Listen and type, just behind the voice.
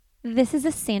This is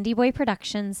a Sandy Boy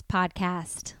Productions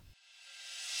podcast.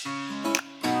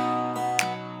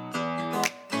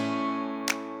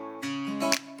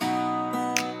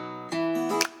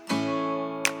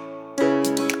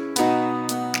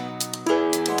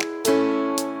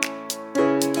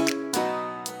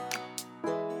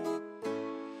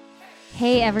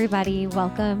 Hey everybody,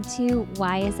 welcome to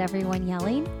Why Is Everyone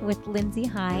Yelling with Lindsay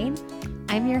Hine.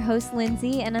 I'm your host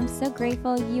Lindsay and I'm so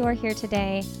grateful you are here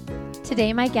today.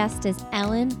 Today my guest is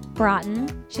Ellen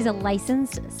Braaten. She's a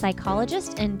licensed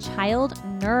psychologist and child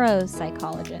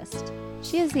neuropsychologist.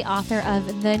 She is the author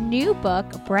of the new book,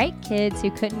 Bright Kids Who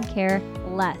Couldn't Care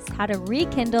Less: How to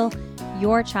Rekindle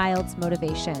Your Child's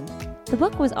Motivation. The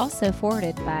book was also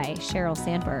forwarded by Sheryl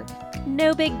Sandberg.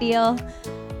 No big deal.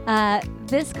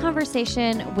 This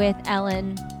conversation with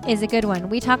Ellen is a good one.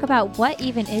 We talk about what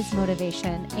even is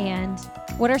motivation and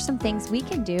what are some things we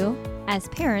can do as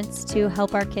parents to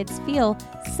help our kids feel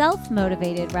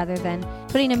self-motivated rather than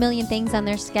putting a million things on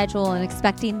their schedule and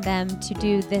expecting them to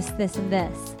do this, and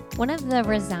this. One of the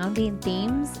resounding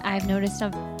themes I've noticed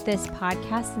of this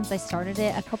podcast since I started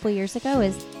it a couple years ago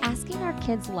is asking our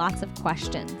kids lots of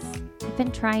questions. I've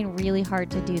been trying really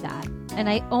hard to do that. And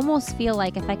I almost feel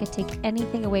like if I could take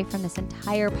anything away from this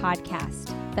entire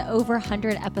podcast, the over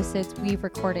 100 episodes we've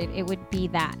recorded, it would be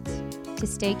that. To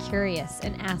stay curious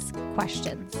and ask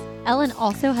questions. Ellen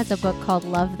also has a book called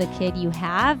Love the Kid You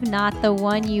Have, Not the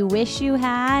One You Wish You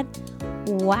Had.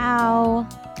 Wow.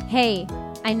 Hey,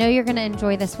 I know you're going to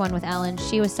enjoy this one with Ellen.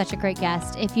 She was such a great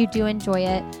guest. If you do enjoy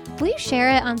it, will you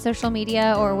share it on social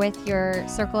media or with your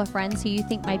circle of friends who you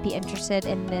think might be interested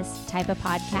in this type of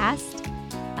podcast?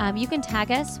 You can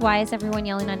tag us, Why Is Everyone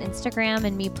Yelling, on Instagram,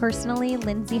 and me personally,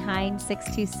 Lindsay Hine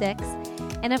 626.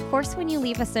 And of course, when you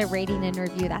leave us a rating and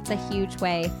review, that's a huge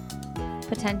way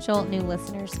potential new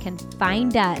listeners can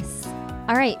find us.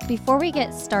 All right, before we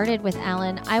get started with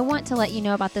Ellen, I want to let you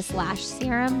know about this lash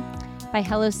serum by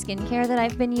Hello Skincare that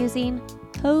I've been using.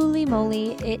 Holy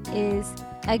moly, it is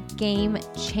a game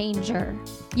changer.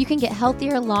 You can get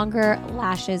healthier, longer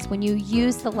lashes when you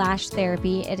use the lash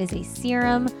therapy. It is a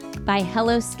serum by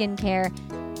Hello Skincare.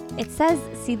 It says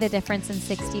see the difference in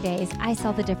 60 days. I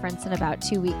saw the difference in about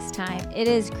 2 weeks' time. It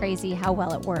is crazy how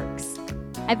well it works.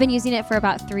 I've been using it for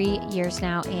about 3 years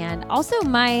now, and also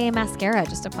my mascara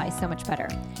just applies so much better.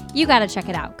 You got to check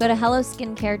it out. Go to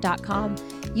helloskincare.com.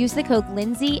 Use the code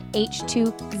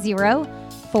LindsayH20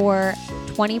 for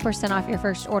 20% off your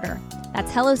first order.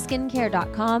 That's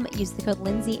helloskincare.com. Use the code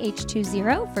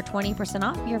LindsayH20 for 20%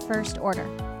 off your first order.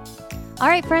 All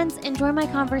right, friends, enjoy my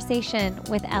conversation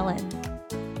with Ellen.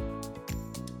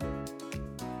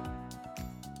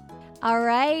 All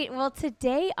right. Well,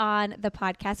 today on the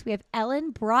podcast, we have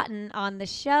Ellen Braaten on the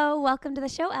show. Welcome to the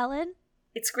show, Ellen.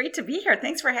 It's great to be here.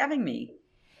 Thanks for having me.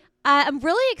 I'm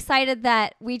really excited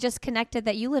that we just connected,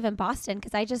 that you live in Boston,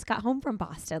 because I just got home from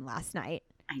Boston last night.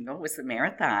 I know, it was the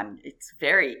marathon. It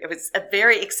was a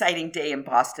very exciting day in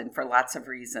Boston for lots of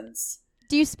reasons.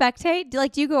 Do you spectate? Do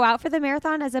you go out for the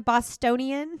marathon as a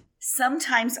Bostonian?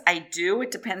 Sometimes I do.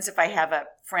 It depends if I have a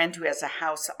friend who has a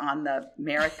house on the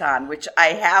marathon, which I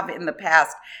have in the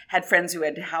past had friends who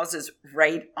had houses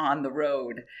right on the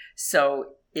road.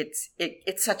 So it's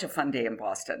such a fun day in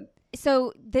Boston.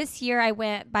 So this year I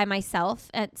went by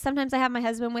myself, and sometimes I have my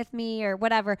husband with me or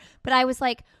whatever, but I was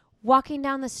walking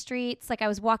down the streets, I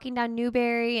was walking down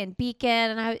Newberry and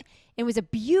Beacon, and it was a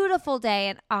beautiful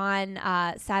day on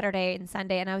Saturday and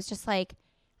Sunday, and I was just I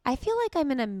feel like I'm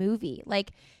in a movie.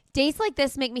 Days like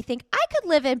this make me think I could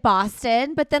live in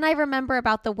Boston, but then I remember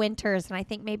about the winters, and I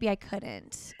think maybe I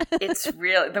couldn't. It's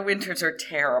really, the winters are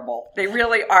terrible. They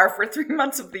really are. For 3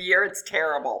 months of the year, it's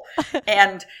terrible.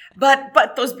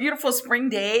 But those beautiful spring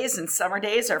days and summer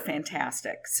days are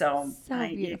fantastic. So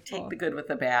you take the good with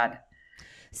the bad.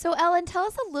 So Ellen, tell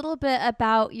us a little bit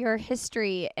about your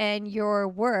history and your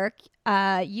work.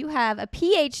 You have a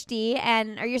PhD,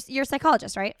 and you're a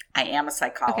psychologist, right? I am a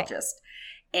psychologist. Okay.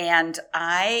 And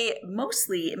my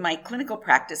clinical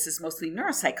practice is mostly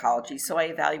neuropsychology. So I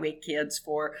evaluate kids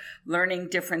for learning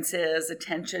differences,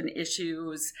 attention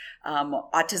issues,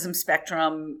 autism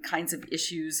spectrum kinds of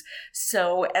issues.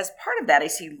 So as part of that, I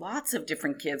see lots of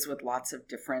different kids with lots of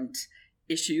different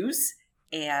issues.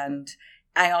 And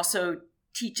I also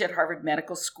teach at Harvard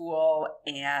Medical School,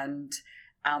 and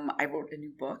I wrote a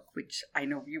new book, which I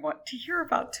know you want to hear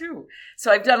about too.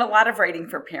 So I've done a lot of writing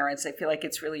for parents. I feel like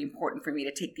it's really important for me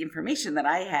to take the information that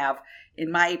I have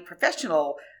in my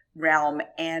professional realm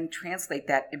and translate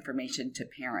that information to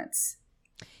parents.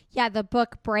 Yeah, the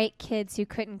book Bright Kids Who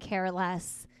Couldn't Care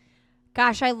Less.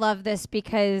 Gosh, I love this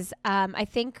because I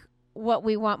think what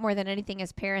we want more than anything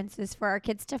as parents is for our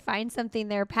kids to find something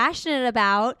they're passionate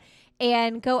about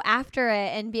and go after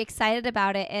it and be excited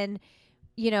about it. And,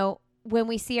 when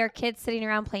we see our kids sitting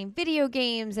around playing video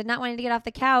games and not wanting to get off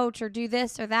the couch or do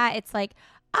this or that, it's like,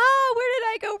 oh, where did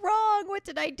I go wrong? What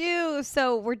did I do?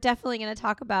 So we're definitely going to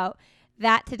talk about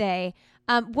that today.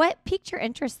 What piqued your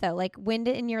interest though? Like when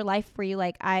in your life were you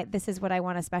like, this is what I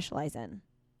want to specialize in?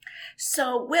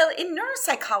 So, well, in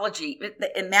neuropsychology,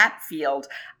 in that field,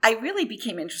 I really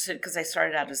became interested because I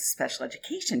started out as a special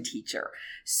education teacher.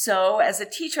 So as a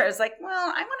teacher, I was like,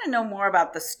 well, I want to know more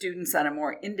about the students on a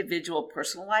more individual,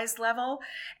 personalized level.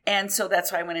 And so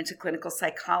that's why I went into clinical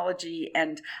psychology.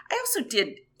 And I also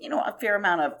did, a fair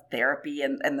amount of therapy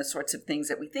and the sorts of things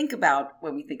that we think about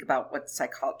when we think about what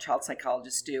child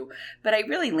psychologists do. But I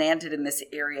really landed in this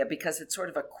area because it's sort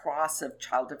of a cross of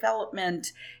child development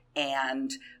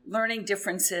and learning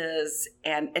differences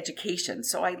and education.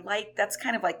 So that's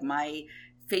kind of like my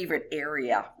favorite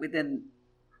area within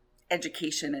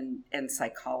education and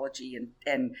psychology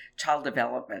and child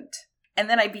development. And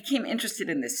then I became interested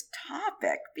in this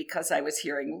topic because I was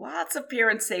hearing lots of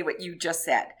parents say what you just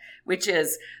said, which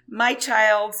is my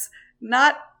child's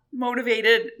not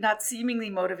motivated, not seemingly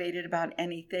motivated about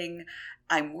anything.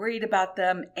 I'm worried about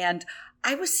them. And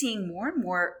I was seeing more and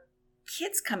more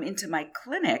kids come into my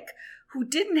clinic who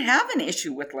didn't have an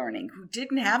issue with learning, who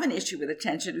didn't have an issue with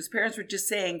attention, whose parents were just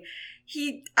saying,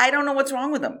 I don't know what's wrong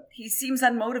with him. He seems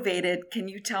unmotivated. Can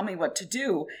you tell me what to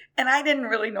do? And I didn't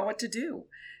really know what to do.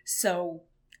 So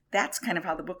that's kind of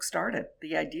how the book started.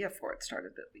 The idea for it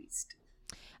started, at least.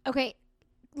 Okay.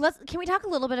 Can we talk a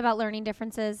little bit about learning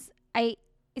differences? It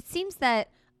seems that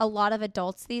a lot of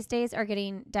adults these days are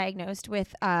getting diagnosed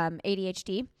with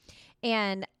ADHD.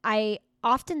 And I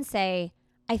often say,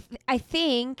 I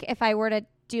think if I were to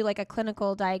do like a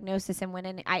clinical diagnosis and went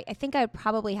in, I think I would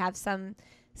probably have some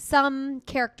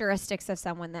characteristics of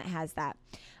someone that has that.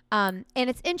 And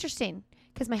it's interesting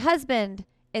because my husband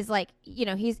is like,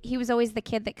 he was always the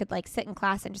kid that could like sit in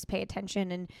class and just pay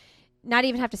attention and not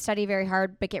even have to study very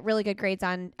hard, but get really good grades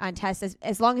on tests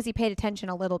as long as he paid attention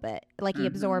a little bit, like he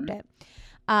absorbed it.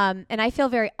 And I feel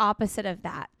very opposite of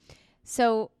that.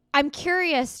 So I'm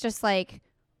curious, just like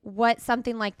what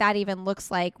something like that even looks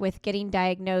like with getting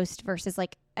diagnosed versus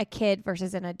like a kid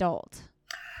versus an adult.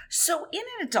 So in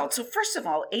an adult, so first of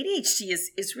all, ADHD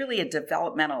is really a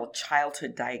developmental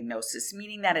childhood diagnosis,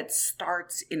 meaning that it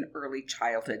starts in early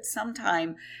childhood,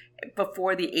 sometime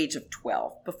before the age of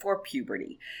 12, before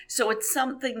puberty. So it's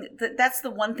something that's the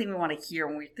one thing we want to hear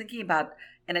when we're thinking about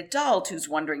an adult who's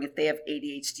wondering if they have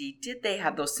ADHD. Did they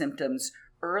have those symptoms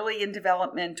early in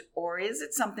development, or is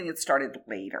it something that started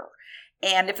later?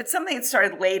 And if it's something that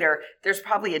started later, there's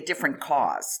probably a different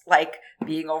cause, like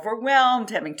being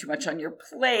overwhelmed, having too much on your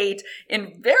plate.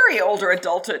 In very older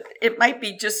adulthood, it might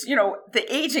be just, the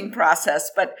aging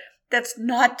process, but that's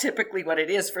not typically what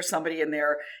it is for somebody in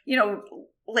their,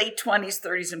 late 20s,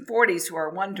 30s, and 40s who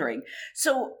are wondering.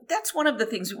 So that's one of the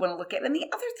things we want to look at. And the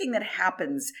other thing that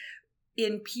happens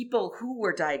in people who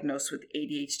were diagnosed with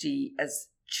ADHD as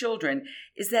children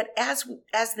is that as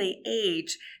they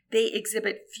age, they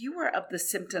exhibit fewer of the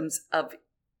symptoms of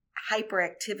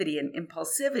hyperactivity and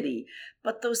impulsivity,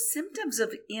 but those symptoms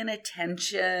of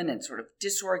inattention and sort of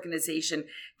disorganization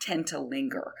tend to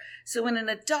linger. So in an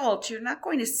adult, you're not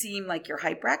going to seem like you're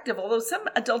hyperactive, although some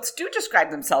adults do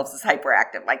describe themselves as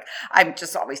hyperactive, like I'm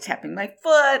just always tapping my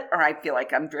foot, or I feel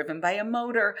like I'm driven by a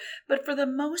motor. But for the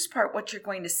most part, what you're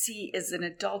going to see is an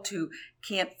adult who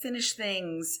can't finish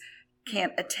things,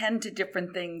 can't attend to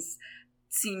different things,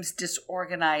 seems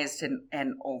disorganized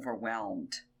and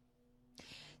overwhelmed.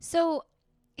 So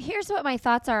here's what my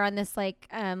thoughts are on this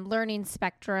learning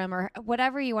spectrum or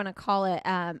whatever you want to call it.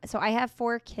 So I have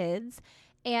 4 kids,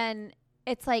 and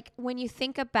it's like when you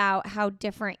think about how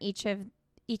different each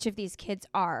of these kids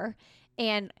are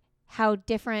and how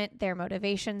different their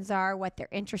motivations are, what they're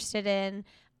interested in.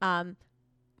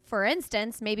 For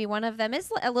instance, maybe one of them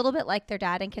is a little bit like their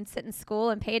dad and can sit in school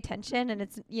and pay attention, and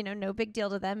it's, no big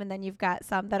deal to them. And then you've got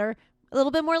some that are a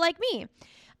little bit more like me.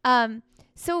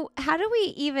 So how do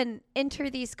we even enter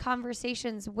these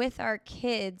conversations with our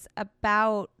kids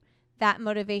about that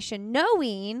motivation,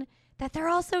 knowing that they're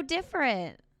all so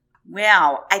different?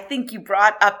 Well, I think you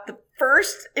brought up the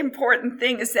first important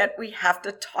thing is that we have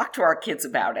to talk to our kids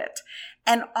about it.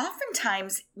 And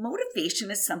oftentimes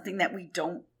motivation is something that we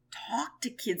don't talk to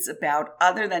kids about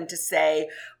other than to say,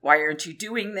 why aren't you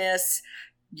doing this?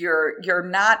 You're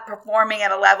not performing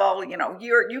at a level,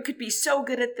 you could be so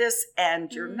good at this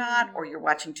and you're not, or you're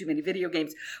watching too many video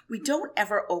games. We don't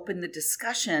ever open the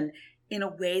discussion in a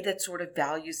way that sort of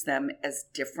values them as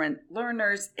different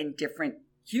learners and different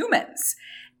humans.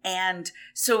 And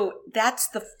so that's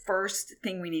the first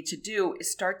thing we need to do,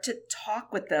 is start to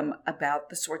talk with them about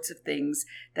the sorts of things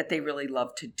that they really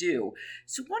love to do.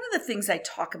 So one of the things I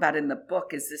talk about in the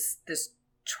book is this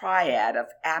triad of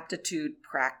aptitude,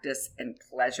 practice, and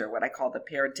pleasure, what I call the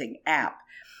parenting app.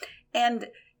 And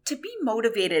to be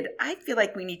motivated, I feel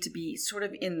like we need to be sort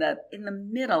of in the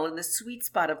middle, in the sweet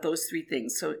spot of those three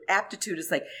things. So aptitude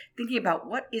is like thinking about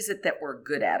what is it that we're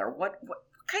good at, or what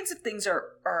kinds of things are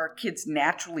our kids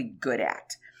naturally good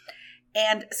at.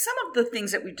 And some of the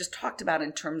things that we just talked about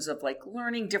in terms of like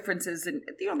learning differences, and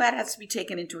that has to be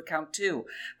taken into account too.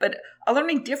 But a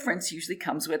learning difference usually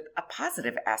comes with a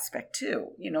positive aspect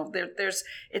too.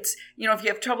 If you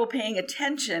have trouble paying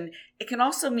attention, it can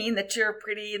also mean that you're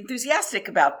pretty enthusiastic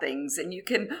about things and you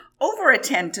can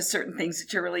over-attend to certain things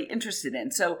that you're really interested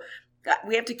in. So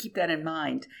we have to keep that in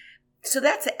mind. So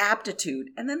that's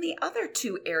aptitude. And then the other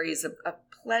two areas of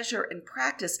pleasure and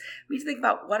practice, we need to think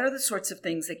about what are the sorts of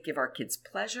things that give our kids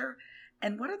pleasure,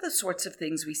 and what are the sorts of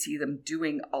things we see them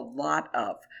doing a lot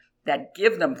of that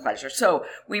give them pleasure. So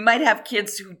we might have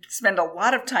kids who spend a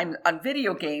lot of time on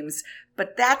video games,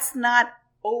 but that's not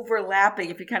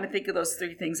overlapping. If you kind of think of those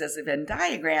three things as a Venn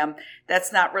diagram,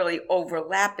 that's not really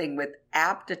overlapping with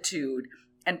aptitude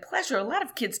and pleasure. A lot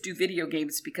of kids do video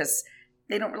games because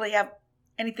they don't really have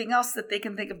anything else that they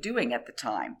can think of doing at the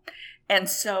time. And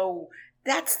so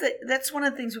that's one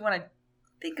of the things we want to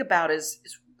think about is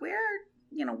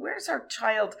where's our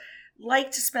child like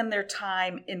to spend their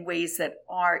time in ways that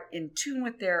are in tune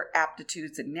with their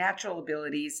aptitudes and natural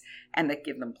abilities and that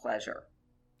give them pleasure.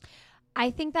 I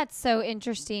think that's so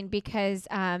interesting because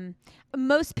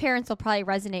most parents will probably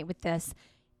resonate with this.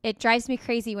 It drives me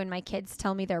crazy when my kids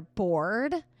tell me they're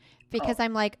bored because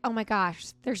I'm like, oh my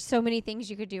gosh, there's so many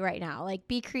things you could do right now. Like,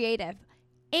 be creative.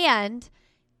 And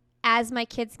as my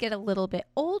kids get a little bit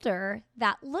older,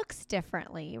 that looks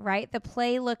differently, right? The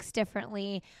play looks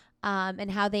differently, and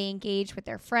how they engage with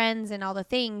their friends and all the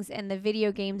things. And the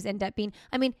video games end up being,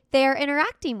 they're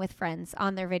interacting with friends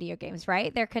on their video games,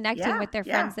 right? They're connecting with their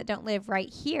friends that don't live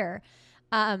right here.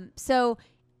 So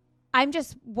I'm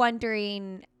just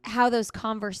wondering how those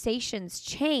conversations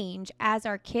change as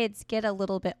our kids get a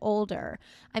little bit older.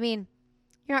 You're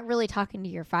not really talking to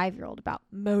your 5-year-old about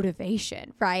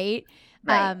motivation, right?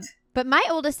 Right. But my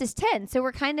oldest is 10, so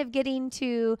we're kind of getting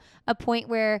to a point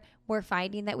where we're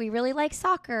finding that we really like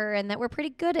soccer and that we're pretty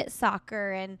good at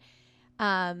soccer. And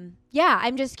I'm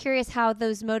just curious how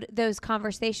those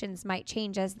conversations might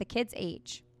change as the kids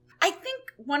age. I think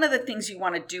one of the things you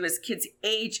want to do as kids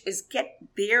age is get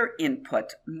their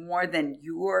input more than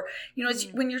your,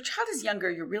 when your child is younger,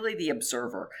 you're really the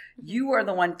observer. You are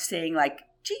the one saying like,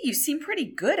 gee, you seem pretty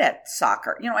good at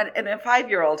soccer. And a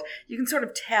 5-year-old, you can sort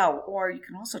of tell, or you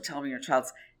can also tell when your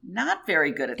child's not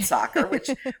very good at soccer, which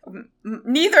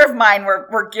neither of mine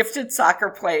were gifted soccer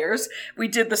players. We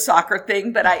did the soccer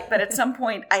thing, but at some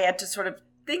point I had to sort of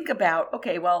think about,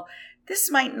 okay, well, this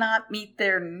might not meet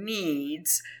their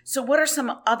needs. So what are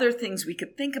some other things we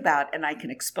could think about and I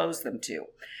can expose them to?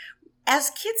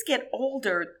 As kids get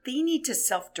older, they need to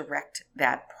self-direct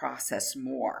that process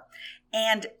more.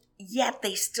 And yet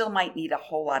they still might need a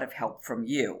whole lot of help from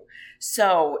you.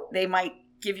 So they might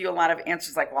give you a lot of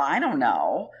answers like, well, I don't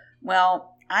know.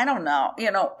 Well, I don't know,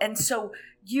 and so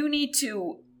you need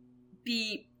to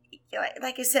be,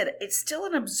 like I said, it's still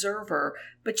an observer,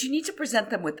 but you need to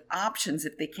present them with options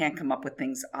if they can't come up with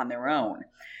things on their own.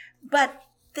 But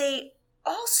they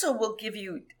also will give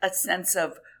you a sense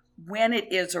of when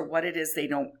it is or what it is they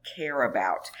don't care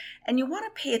about. And you want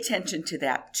to pay attention to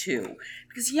that too.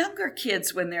 Because younger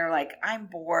kids, when they're like, I'm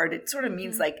bored, it sort of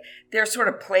means like they're sort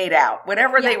of played out.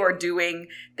 Whatever they were doing,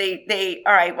 they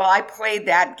all right, well, I played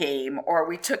that game or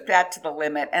we took that to the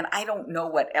limit and I don't know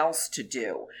what else to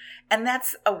do. And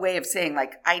that's a way of saying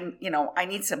like, I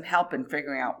need some help in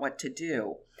figuring out what to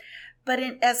do. But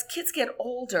as kids get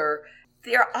older,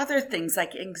 there are other things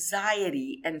like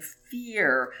anxiety and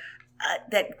fear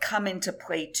that come into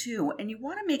play too. And you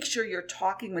want to make sure you're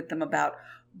talking with them about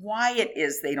why it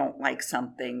is they don't like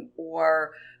something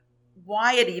or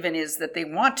why it even is that they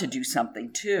want to do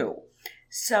something too.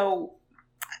 So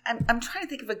I'm trying to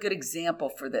think of a good example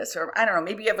for this, or I don't know,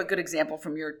 maybe you have a good example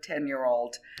from your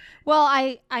 10-year-old. Well,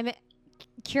 I'm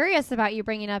curious about you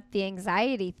bringing up the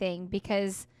anxiety thing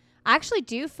because I actually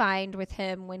do find with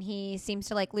him when he seems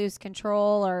to like lose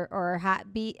control or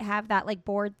have that like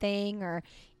bored thing, or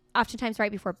oftentimes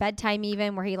right before bedtime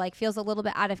even, where he like feels a little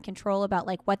bit out of control about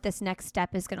like what this next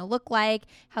step is going to look like,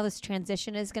 how this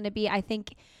transition is going to be. I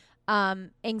think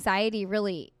anxiety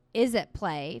really is at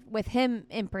play with him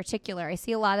in particular. I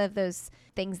see a lot of those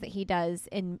things that he does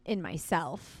in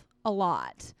myself. a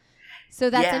lot. So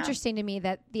that's Yeah. interesting to me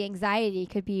that the anxiety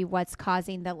could be what's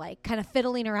causing the like kind of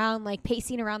fiddling around, like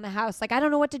pacing around the house. Like, I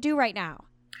don't know what to do right now.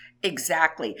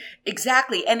 Exactly.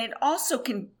 And it also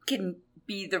can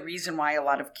be the reason why a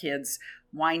lot of kids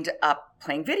wind up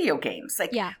playing video games.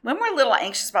 Like when we're a little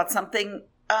anxious about something,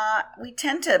 we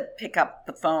tend to pick up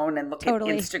the phone and look at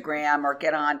Instagram or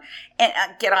get on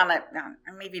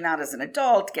maybe not as an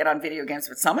adult, get on video games,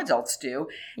 but some adults do.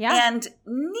 Yeah. And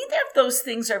neither of those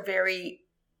things are very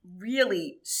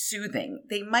really soothing.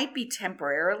 They might be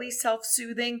temporarily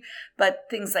self-soothing, but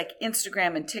things like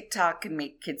Instagram and TikTok can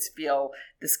make kids feel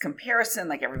this comparison,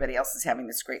 like everybody else is having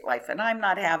this great life and I'm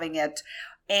not having it.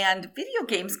 And video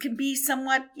games can be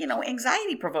somewhat,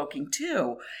 anxiety provoking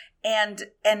too. And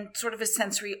sort of a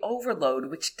sensory overload,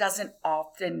 which doesn't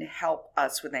often help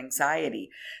us with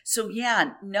anxiety. So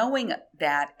knowing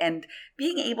that and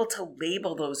being able to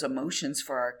label those emotions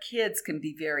for our kids can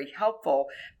be very helpful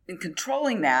in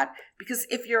controlling that, because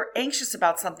if you're anxious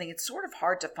about something, it's sort of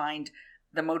hard to find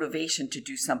the motivation to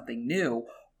do something new,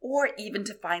 or even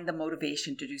to find the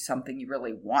motivation to do something you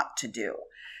really want to do.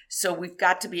 So we've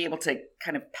got to be able to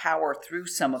kind of power through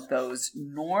some of those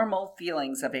normal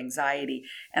feelings of anxiety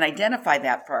and identify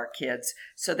that for our kids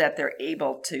so that they're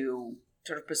able to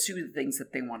sort of pursue the things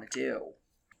that they want to do.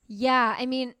 Yeah. I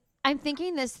mean, I'm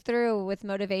thinking this through with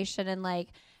motivation and like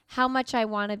how much I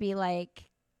want to be like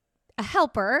a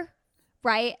helper,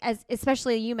 right? As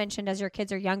especially you mentioned as your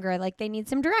kids are younger, like they need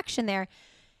some direction there.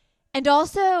 And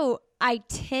also I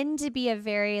tend to be a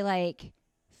very like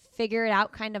figure it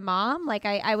out kind of mom. Like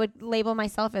I would label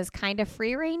myself as kind of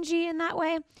free rangey in that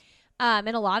way,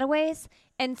 in a lot of ways.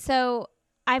 And so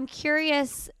I'm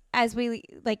curious as we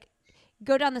like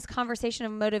go down this conversation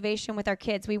of motivation with our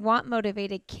kids, we want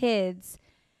motivated kids.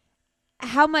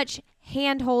 How much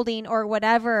hand holding or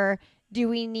whatever do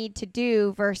we need to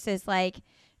do versus like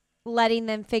letting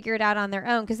them figure it out on their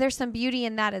own? Because there's some beauty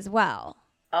in that as well.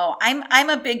 Oh, I'm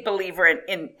a big believer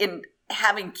in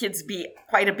having kids be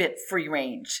quite a bit free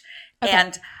range. Okay.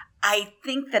 And I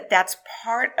think that that's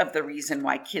part of the reason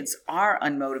why kids are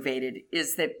unmotivated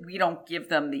is that we don't give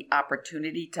them the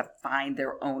opportunity to find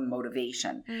their own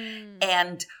motivation.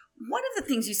 And one of the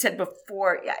things you said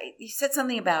before, you said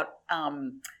something about,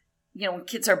 when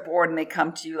kids are bored and they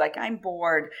come to you like, I'm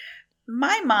bored.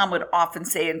 My mom would often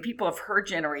say, and people of her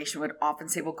generation would often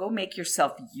say, well, go make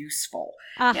yourself useful.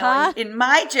 In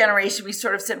my generation, we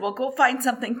sort of said, well, go find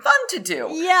something fun to do.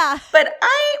 Yeah. But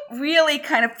I really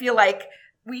kind of feel like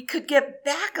we could get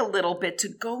back a little bit to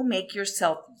go make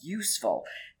yourself useful.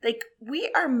 Like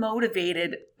we are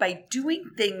motivated by doing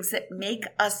things that make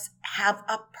us have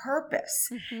a purpose.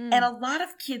 Mm-hmm. And a lot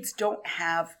of kids don't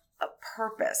have a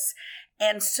purpose.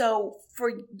 And so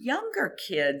for younger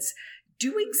kids,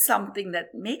 doing something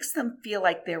that makes them feel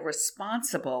like they're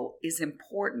responsible is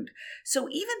important. So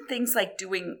even things like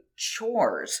doing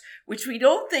chores, which we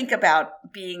don't think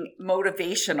about being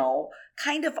motivational,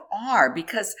 kind of are,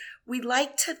 because we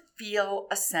like to feel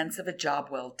a sense of a job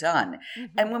well done.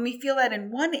 Mm-hmm. And when we feel that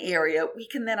in one area, we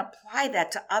can then apply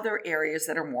that to other areas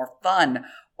that are more fun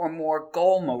or more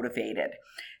goal motivated.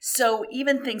 So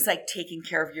even things like taking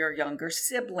care of your younger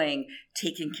sibling,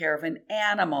 taking care of an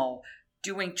animal,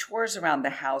 doing chores around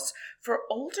the house. For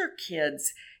older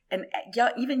kids and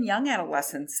even young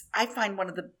adolescents, I find one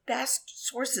of the best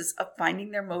sources of finding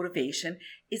their motivation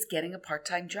is getting a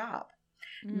part-time job.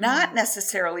 Not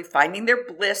necessarily finding their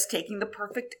bliss, taking the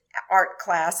perfect art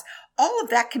class. All of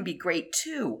that can be great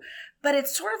too. But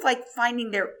it's sort of like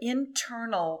finding their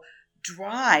internal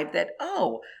drive that,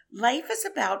 life is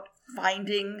about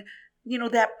finding,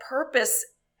 that purpose,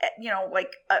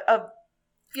 like of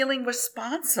feeling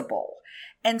responsible.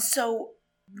 And so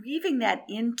weaving that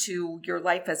into your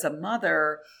life as a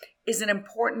mother is an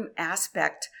important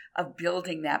aspect of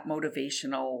building that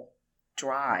motivational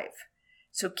drive.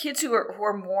 So kids who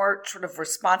are more sort of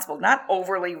responsible, not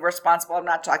overly responsible. I'm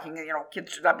not talking,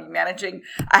 kids should not be managing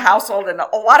a household. And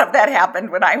a lot of that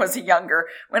happened when I was younger,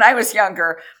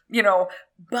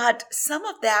 but some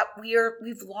of that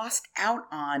we've lost out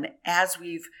on as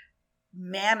we've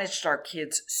managed our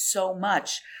kids so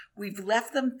much. We've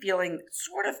left them feeling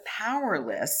sort of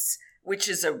powerless, which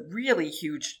is a really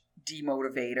huge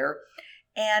demotivator,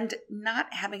 and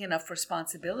not having enough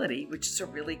responsibility, which is a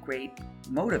really great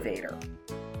motivator.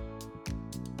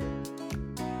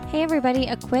 Hey everybody,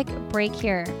 a quick break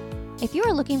here. If you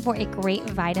are looking for a great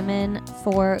vitamin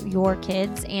for your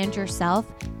kids and yourself,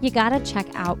 you gotta check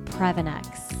out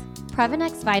Previnex.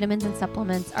 Previnex vitamins and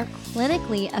supplements are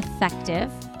clinically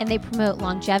effective and they promote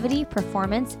longevity,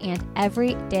 performance, and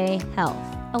everyday health.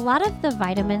 A lot of the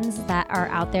vitamins that are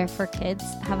out there for kids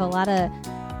have a lot of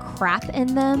crap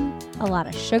in them, a lot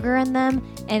of sugar in them,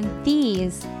 and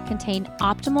these contain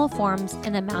optimal forms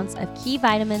and amounts of key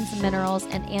vitamins, minerals,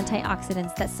 and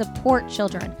antioxidants that support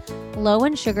children, low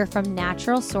in sugar from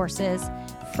natural sources,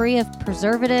 free of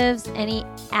preservatives, any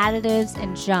additives,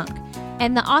 and junk.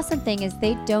 And the awesome thing is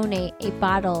they donate a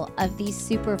bottle of these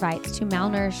Super Vites to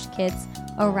malnourished kids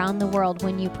around the world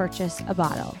when you purchase a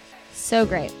bottle. So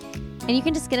great. And you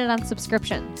can just get it on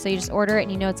subscription. So you just order it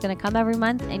and you know it's going to come every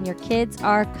month and your kids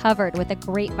are covered with a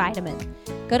great vitamin.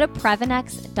 Go to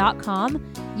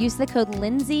Previnex.com, use the code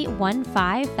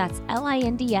Lindsay15, that's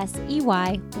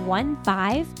LINDSEY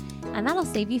 15, and that'll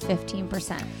save you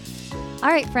 15%. All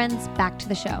right, friends, back to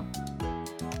the show.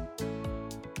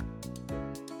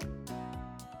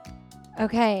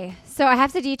 Okay, so I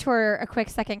have to detour a quick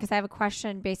second because I have a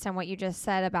question based on what you just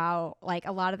said about like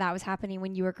a lot of that was happening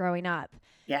when you were growing up.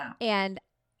 Yeah. And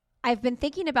I've been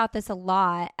thinking about this a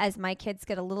lot as my kids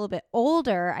get a little bit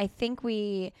older. I think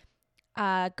we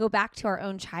go back to our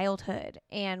own childhood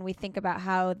and we think about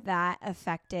how that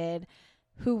affected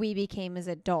who we became as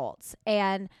adults.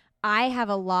 And I have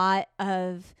a lot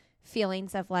of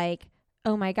feelings of like,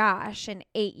 oh my gosh, in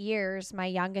 8 years, my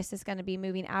youngest is going to be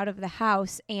moving out of the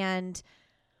house. And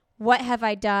what have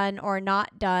I done or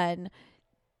not done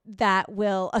that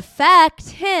will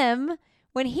affect him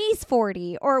when he's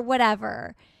 40 or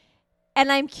whatever?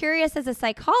 And I'm curious as a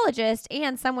psychologist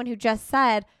and someone who just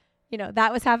said, you know,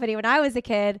 that was happening when I was a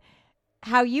kid,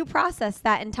 how you process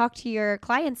that and talk to your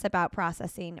clients about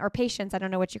processing, or patients, I don't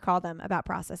know what you call them, about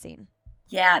processing.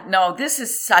 Yeah, no, this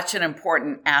is such an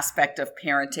important aspect of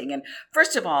parenting. And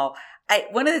first of all,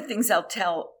 one of the things I'll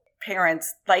tell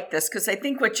parents like this, because I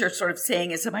think what you're sort of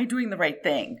saying is, am I doing the right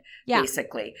thing? Yeah.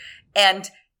 Basically. And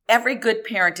every good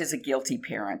parent is a guilty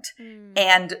parent.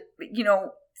 And, you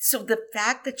know, so the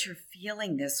fact that you're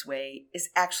feeling this way is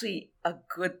actually a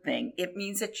good thing. It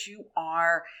means that you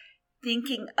are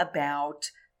thinking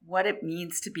about what it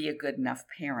means to be a good enough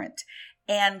parent.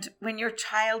 And when your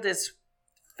child is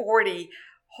 40,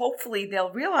 hopefully they'll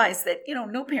realize that, you know,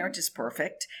 no parent is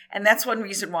perfect. And that's one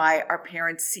reason why our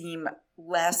parents seem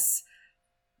less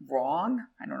wrong.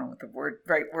 I don't know what the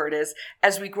right word is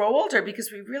as we grow older,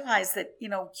 because we realize that, you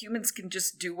know, humans can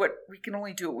just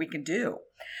only do what we can do.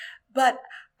 But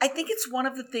I think it's one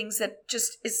of the things that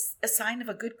just is a sign of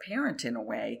a good parent in a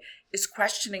way, is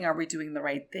questioning, are we doing the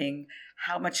right thing?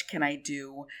 How much can I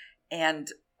do? And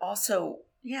also,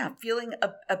 feeling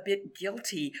a bit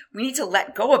guilty. We need to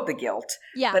let go of the guilt,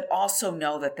 but also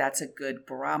know that that's a good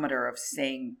barometer of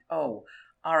saying, oh,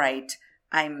 all right,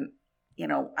 I'm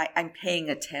paying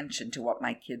attention to what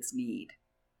my kids need.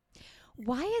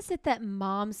 Why is it that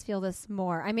moms feel this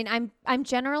more? I mean, I'm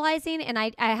generalizing, and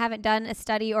I haven't done a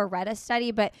study or read a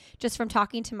study, but just from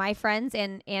talking to my friends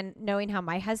and knowing how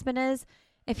my husband is,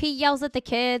 if he yells at the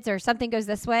kids or something goes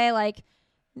this way, like,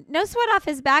 no sweat off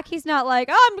his back. He's not like,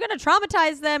 oh, I'm going to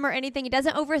traumatize them or anything. He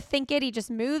doesn't overthink it. He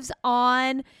just moves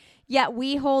on. Yet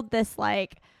we hold this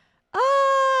like,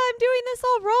 oh, I'm doing this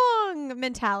all wrong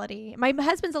mentality. My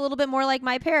husband's a little bit more like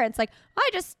my parents. Like, I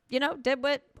just, did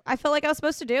what I felt like I was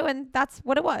supposed to do. And that's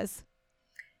what it was.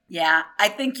 Yeah, I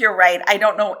think you're right. I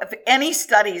don't know if any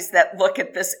studies that look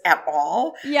at this at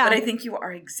all. Yeah. But I think you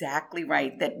are exactly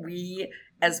right that we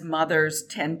as mothers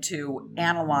tend to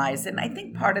analyze. And I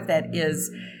think part of that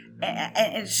is,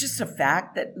 and it's just a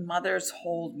fact that mothers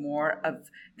hold more of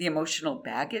the emotional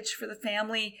baggage for the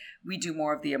family. We do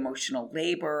more of the emotional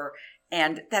labor.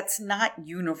 And that's not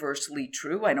universally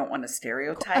true. I don't want to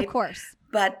stereotype. Of course.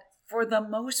 But for the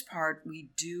most part, we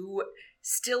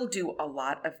still do a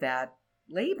lot of that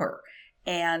labor.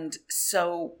 And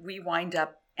so we wind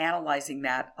up analyzing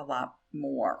that a lot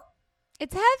more.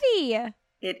 It's heavy.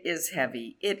 It is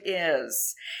heavy. It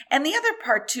is. And the other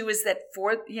part too is that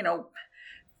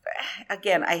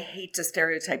again, I hate to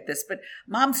stereotype this, but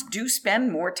moms do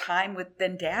spend more time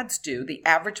than dads do. The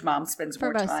average mom spends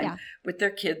more time with their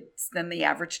kids than the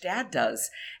average dad does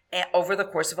over the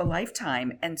course of a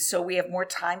lifetime. And so we have more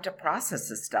time to process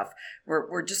this stuff.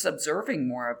 We're just observing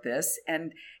more of this,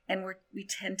 and we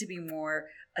tend to be more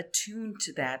attuned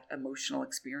to that emotional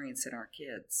experience in our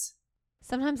kids.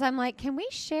 Sometimes I'm like, can we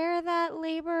share that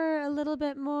labor a little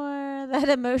bit more, that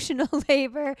emotional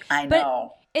labor? I know.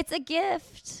 But it's a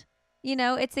gift.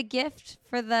 It's a gift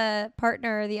for the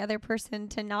partner or the other person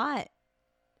to not,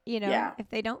 if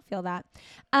they don't feel that.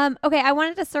 Okay, I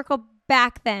wanted to circle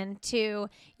back then to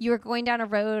you were going down a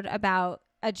road about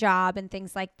a job and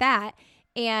things like that.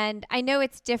 And I know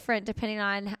it's different depending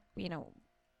on,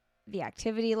 the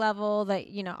activity level,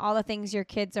 all the things your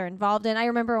kids are involved in. I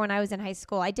remember when I was in high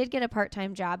school, I did get a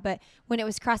part-time job, but when it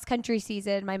was cross country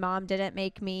season, my mom didn't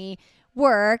make me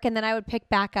work, and then I would pick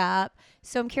back up.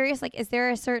 So I'm curious, like, is there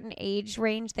a certain age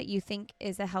range that you think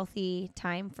is a healthy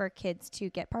time for kids to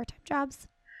get part-time jobs?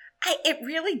 It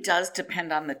really does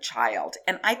depend on the child.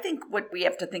 And I think what we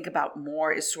have to think about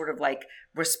more is sort of like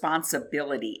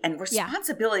responsibility. And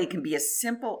responsibility can be as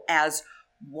simple as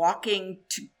walking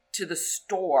to the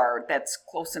store that's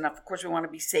close enough. Of course, we want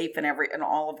to be safe and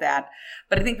all of that.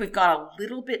 But I think we've gone a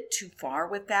little bit too far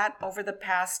with that over the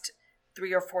past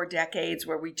 3 or 4 decades,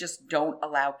 where we just don't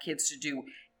allow kids to do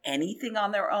anything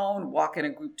on their own, walk in a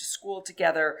group to school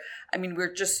together. I mean,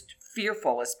 we're just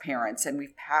fearful as parents, and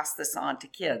we've passed this on to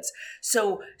kids.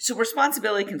 So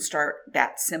responsibility can start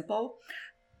that simple.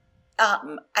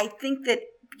 I think that,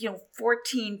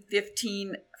 14, 15,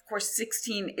 of course,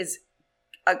 16 is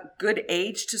a good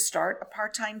age to start a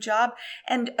part-time job,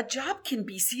 and a job can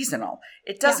be seasonal.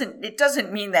 It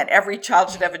doesn't mean that every child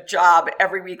should have a job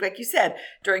every week. Like you said,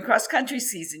 during cross-country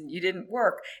season, you didn't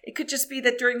work. It could just be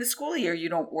that during the school year, you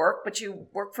don't work, but you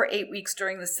work for 8 weeks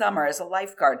during the summer as a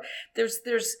lifeguard. There's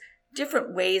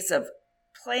different ways of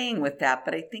playing with that,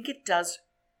 but I think it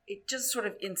just sort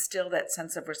of instill that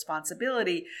sense of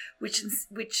responsibility, which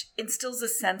instills a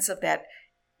sense of that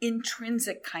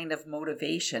intrinsic kind of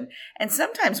motivation. And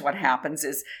sometimes what happens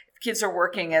is if kids are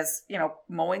working as,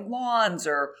 mowing lawns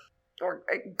or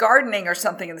gardening or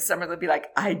something in the summer, they'll be like,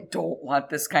 I don't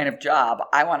want this kind of job.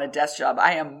 I want a desk job.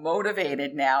 I am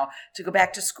motivated now to go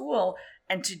back to school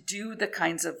and to do the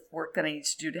kinds of work that I need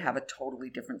to do to have a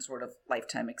totally different sort of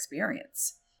lifetime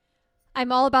experience.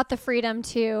 I'm all about the freedom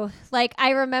too. Like, I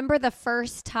remember the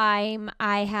first time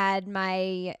I had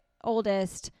my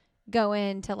oldest go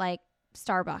into like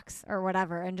Starbucks or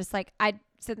whatever, and just like I'd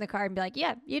sit in the car and be like,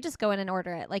 yeah, you just go in and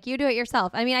order it, like you do it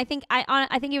yourself. I mean, I think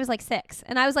he was like 6,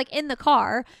 and I was like in the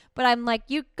car, but I'm like,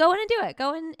 you go in and do it,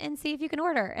 go in and see if you can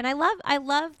order. And I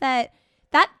love that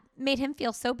made him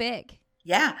feel so big.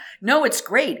 Yeah, no, it's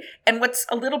great. And what's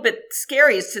a little bit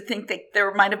scary is to think that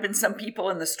there might have been some people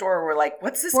in the store who were like,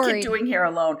 what's this kid doing here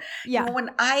alone? Yeah. When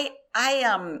I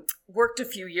worked a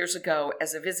few years ago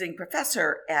as a visiting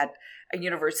professor at a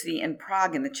university in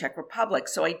Prague in the Czech Republic.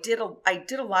 So I did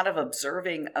a lot of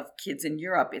observing of kids in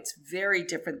Europe. It's very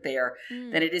different there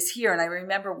than it is here. And I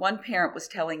remember one parent was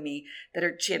telling me that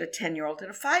she had a 10-year-old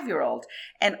and a 5-year-old.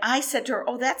 And I said to her,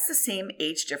 oh, that's the same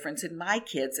age difference in my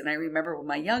kids. And I remember when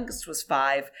my youngest was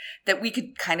 5, that we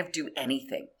could kind of do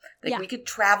anything. Like we could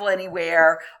travel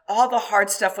anywhere. All the hard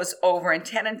stuff was over. And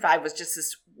 10 and 5 was just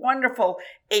this wonderful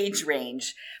age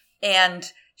range.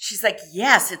 And she's like,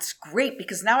 yes, it's great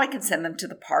because now I can send them to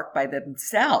the park by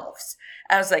themselves.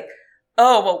 And I was like,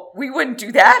 oh, well, we wouldn't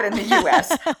do that in the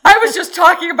U.S. I was just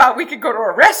talking about we could go to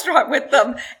a restaurant with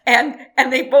them and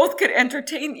they both could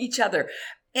entertain each other.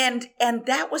 And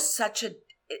that was such a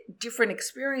different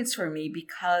experience for me,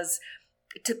 because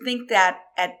to think that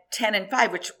at 10 and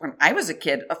 5, which when I was a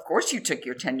kid, of course you took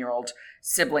your 10-year-old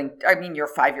sibling, your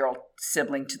 5-year-old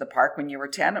sibling to the park when you were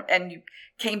 10, and you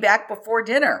came back before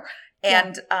dinner.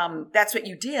 And that's what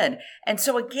you did. And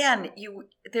so again,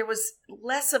 there was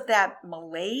less of that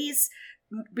malaise,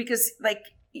 because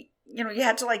you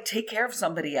had to take care of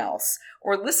somebody else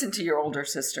or listen to your older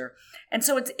sister. And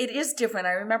so it is different.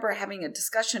 I remember having a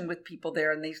discussion with people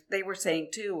there, and they were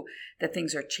saying too that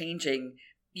things are changing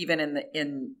even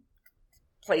in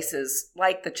places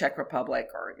like the Czech Republic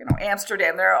or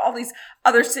Amsterdam. There are all these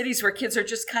other cities where kids are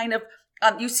just kind of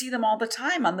you see them all the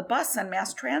time on the bus and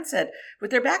mass transit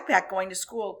with their backpack going to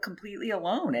school completely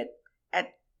alone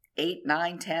at 8,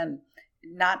 9, 10,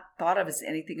 not thought of as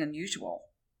anything unusual.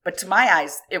 But to my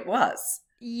eyes, it was.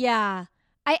 Yeah.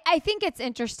 I think it's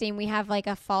interesting. We have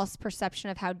a false perception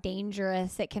of how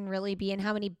dangerous it can really be and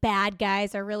how many bad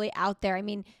guys are really out there. I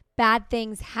mean, bad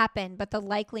things happen, but the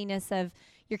likeliness of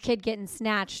your kid getting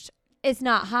snatched is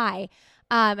not high.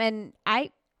 And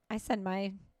I send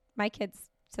my kids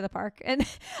to the park. And,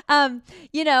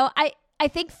 I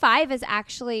think 5 is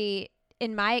actually,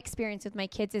 in my experience with my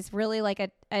kids, is really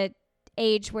a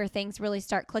age where things really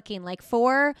start clicking. Like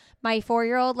 4, my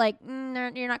 4-year-old,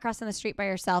 you're not crossing the street by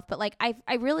yourself. But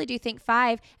I really do think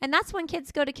 5, and that's when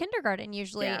kids go to kindergarten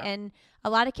usually. Yeah. And a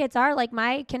lot of kids are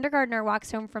my kindergartner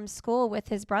walks home from school with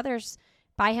his brothers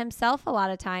by himself a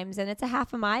lot of times, and it's a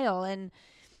half a mile. And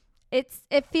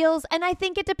it feels, and I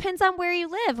think it depends on where you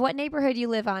live, what neighborhood you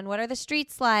live on, what are the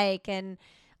streets like, and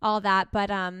all that. But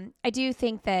I do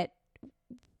think that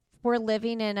we're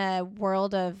living in a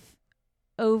world of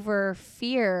over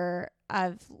fear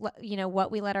of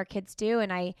what we let our kids do,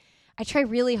 and I try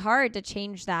really hard to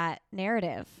change that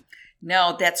narrative.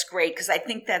 No, that's great, because I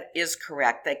think that is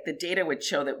correct. Like the data would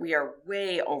show that we are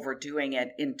way overdoing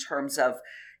it in terms of,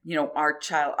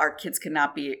 our kids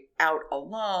cannot be out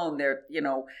alone.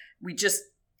 We just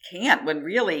can't, when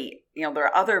really, there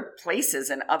are other places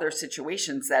and other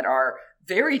situations that are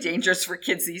very dangerous for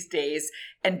kids these days.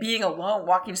 And being alone,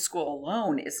 walking to school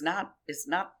alone is not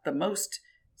the most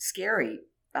scary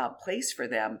place for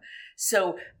them.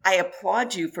 So I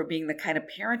applaud you for being the kind of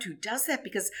parent who does that,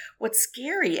 because what's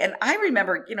scary, and I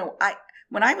remember,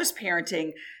 when I was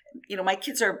parenting, my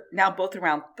kids are now both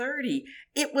around 30.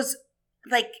 It was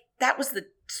like, that was the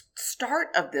start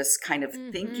of this kind of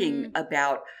thinking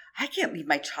about, I can't leave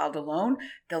my child alone.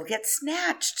 They'll get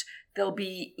snatched. There'll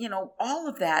be, all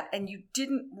of that. And you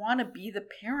didn't want to be the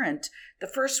parent, the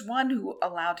first one who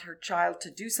allowed her child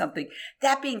to do something.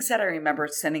 That being said, I remember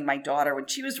sending my daughter when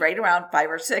she was right around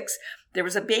 5 or 6. There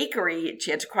was a bakery.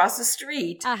 She had to cross the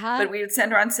street, but we would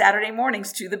send her on Saturday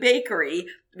mornings to the bakery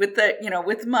with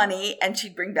with money, and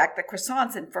she'd bring back the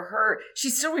croissants. And for her, she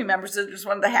still remembers it was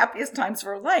one of the happiest times of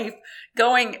her life,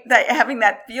 having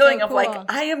that feeling of like,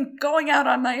 I am going out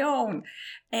on my own.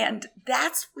 And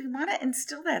we want to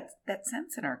instill that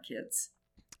sense in our kids.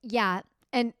 Yeah.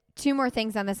 And 2 more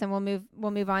things on this, and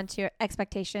we'll move on to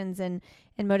expectations and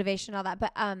motivation and all that.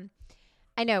 But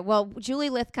I know. Well, Julie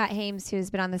Lithcott-Hames, who's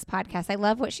been on this podcast, I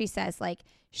love what she says. Like,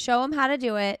 show them how to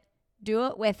do it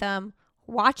with them,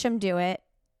 watch them do it,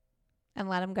 and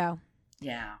let them go.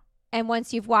 Yeah. And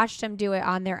once you've watched them do it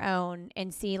on their own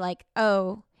and see like,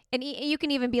 and you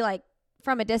can even be like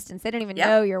from a distance, they don't even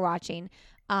know you're watching.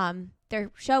 They're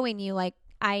showing you like,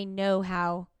 I know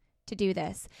how to do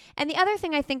this. And the other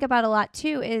thing I think about a lot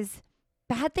too is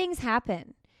bad things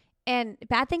happen, and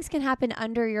bad things can happen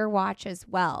under your watch as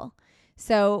well.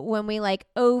 So when we like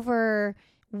over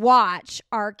watch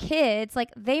our kids, like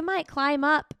they might climb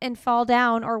up and fall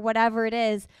down or whatever it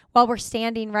is while we're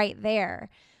standing right there.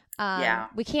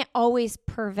 We can't always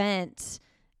prevent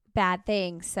bad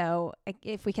things. So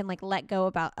if we can like let go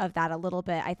of that a little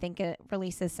bit, I think it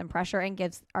releases some pressure and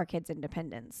gives our kids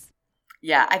independence.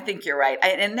 Yeah, I think you're right.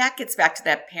 And that gets back to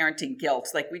that parenting guilt.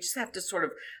 Like we just have to sort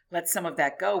of let some of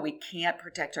that go. We can't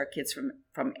protect our kids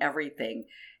from everything.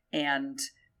 And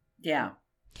yeah.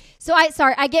 So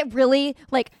I get really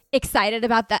like excited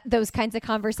about those kinds of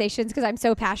conversations because I'm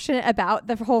so passionate about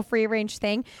the whole free range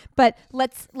thing. But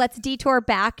let's detour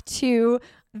back to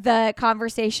the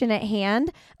conversation at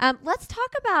hand. Let's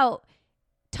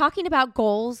talking about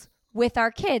goals with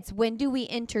our kids. When do we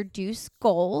introduce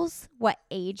goals? What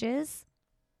ages?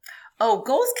 Oh,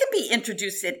 goals can be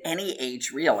introduced at any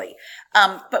age, really.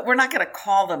 But we're not going to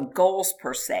call them goals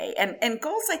per se. And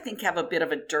goals, I think, have a bit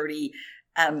of a dirty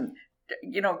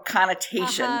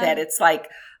connotation that it's like,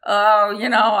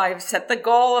 I've set the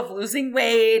goal of losing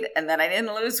weight and then I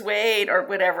didn't lose weight or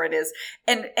whatever it is.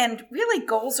 And really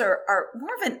goals are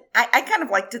more of I kind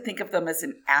of like to think of them as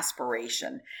an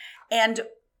aspiration. And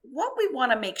what we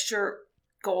want to make sure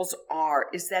goals are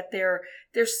is that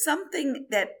there's something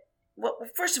that, well,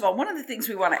 first of all, one of the things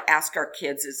we want to ask our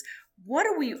kids is, what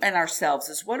do we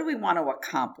want to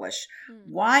accomplish?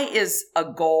 Why is a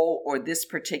goal or this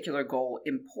particular goal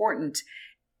important?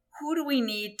 Who do we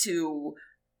need to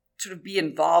sort of be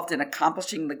involved in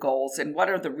accomplishing the goals? And what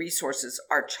are the resources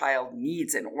our child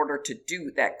needs in order to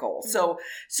do that goal? So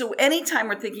anytime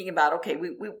we're thinking about, okay,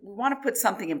 we want to put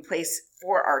something in place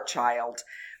for our child,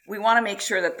 we want to make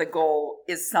sure that the goal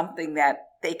is something that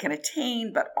they can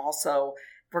attain, but also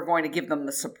we're going to give them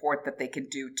the support that they can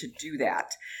do to do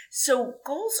that. So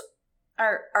goals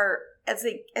are as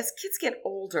kids get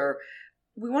older,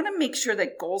 we want to make sure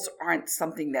that goals aren't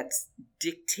something that's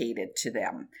dictated to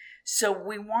them. So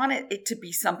we want it to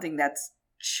be something that's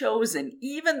chosen,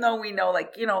 even though we know,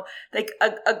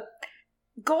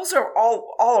 goals are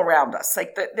all around us.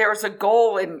 Like there's a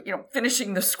goal in,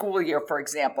 finishing the school year, for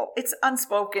example. It's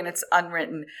unspoken, it's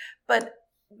unwritten. But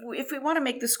if we want to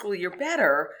make the school year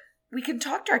better, we can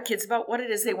talk to our kids about what it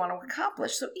is they want to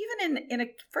accomplish. So even in a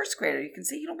first grader, you can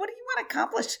say, what do you want to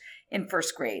accomplish in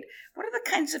first grade? What are the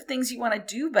kinds of things you want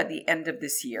to do by the end of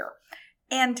this year?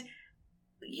 And,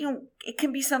 it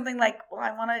can be something like, well,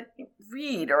 I want to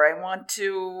read, or I want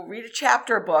to read a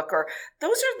chapter book, or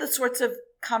those are the sorts of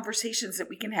conversations that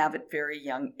we can have at very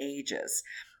young ages.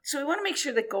 So we want to make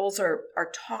sure that goals are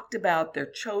talked about, they're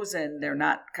chosen, they're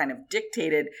not kind of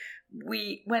dictated.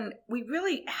 When we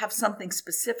really have something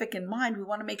specific in mind, we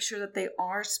want to make sure that they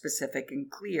are specific and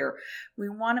clear. We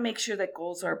want to make sure that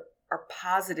goals are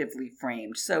positively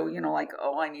framed. So,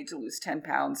 I need to lose 10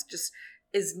 pounds just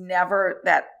is never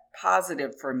that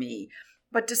positive for me.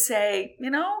 But to say, I'm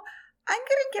going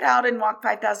to get out and walk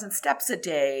 5,000 steps a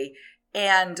day,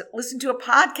 and listen to a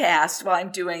podcast while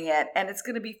I'm doing it, and it's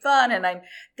going to be fun. And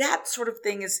that sort of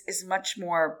thing is much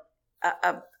more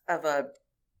of a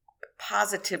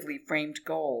positively framed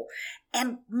goal.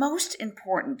 And most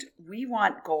important, we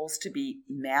want goals to be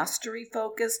mastery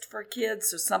focused for kids,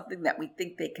 so something that we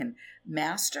think they can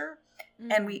master.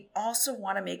 And we also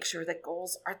want to make sure that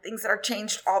goals are things that are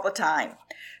changed all the time.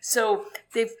 So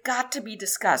they've got to be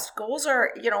discussed. Goals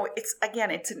are,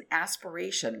 it's an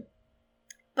aspiration,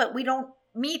 but we don't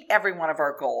meet every one of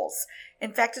our goals.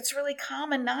 In fact, it's really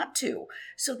common not to.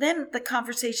 So then the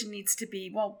conversation needs to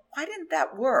be, well, why didn't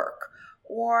that work?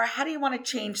 Or how do you want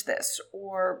to change this?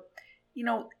 Or,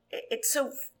 it's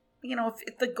so...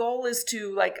 if the goal is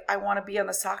to I want to be on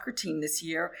the soccer team this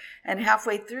year, and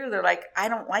halfway through they're like, I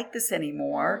don't like this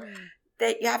anymore,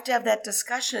 that you have to have that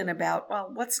discussion about,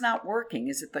 well, what's not working?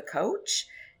 Is it the coach?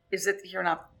 Is it you're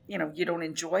not, you don't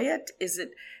enjoy it? Is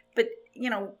it, but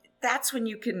that's when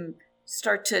you can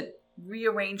start to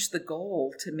rearrange the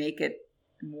goal to make it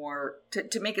more,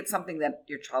 to make it something that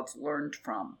your child's learned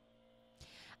from.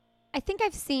 I think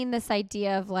I've seen this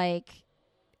idea of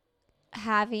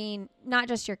having not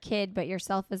just your kid, but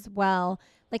yourself as well,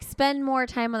 spend more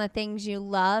time on the things you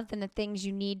love than the things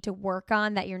you need to work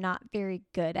on that you're not very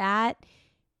good at.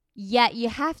 Yet you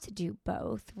have to do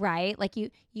both, right?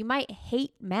 You might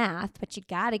hate math, but you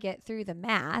got to get through the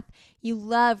math. You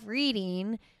love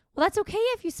reading. Well, that's okay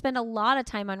if you spend a lot of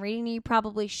time on reading. You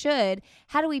probably should.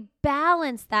 How do we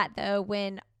balance that, though,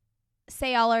 when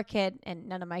say all our kid, and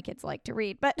none of my kids like to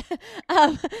read, but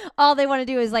all they want to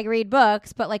do is read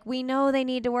books, but we know they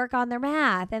need to work on their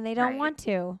math and they don't want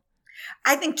to.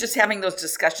 I think just having those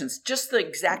discussions, just the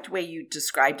exact way you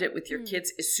described it with your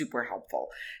kids, is super helpful,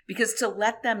 because to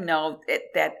let them know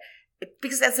that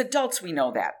because as adults, we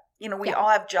know that. We all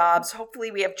have jobs.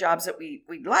 Hopefully we have jobs that we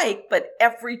like, but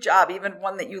every job, even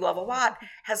one that you love a lot,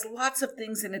 has lots of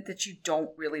things in it that you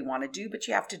don't really want to do, but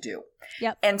you have to do.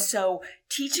 Yep. And so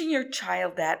teaching your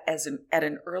child that at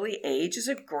an early age is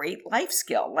a great life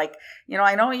skill.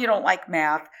 I know you don't like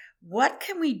math. What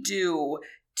can we do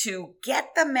to get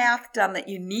the math done that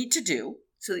you need to do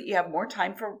so that you have more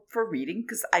time for reading?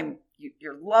 Because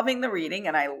you're loving the reading,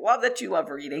 and I love that you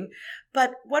love reading.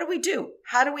 But what do we do?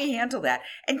 How do we handle that?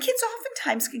 And kids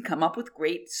oftentimes can come up with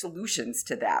great solutions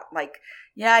to that.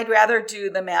 I'd rather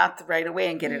do the math right away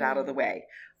and get it out of the way.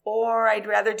 Or I'd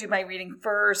rather do my reading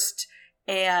first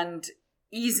and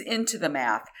ease into the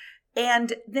math.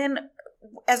 And then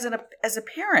as a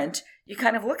parent, you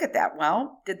kind of look at that.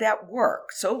 Well, did that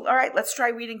work? So, all right, let's try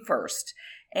reading first.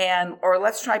 Or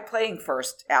let's try playing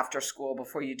first after school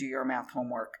before you do your math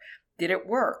homework. Did it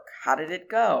work? How did it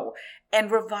go?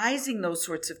 And revising those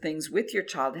sorts of things with your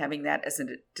child, having that as a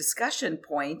discussion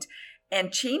point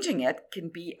and changing it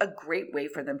can be a great way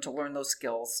for them to learn those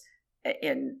skills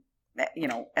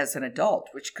as an adult,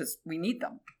 because we need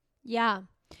them. Yeah.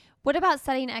 What about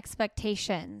setting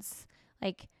expectations?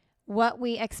 What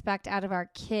we expect out of our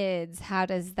kids, how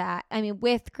does that,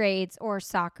 with grades or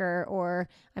soccer, or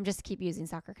I'm just keep using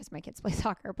soccer because my kids play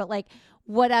soccer, but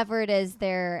whatever it is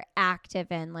they're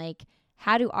active in,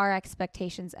 how do our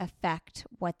expectations affect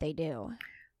what they do?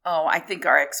 Oh, I think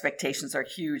our expectations are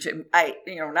huge. And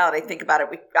now that I think about it,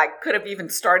 I could have even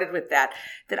started with that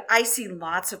I see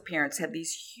lots of parents have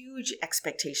these huge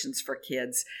expectations for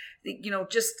kids.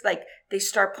 Just they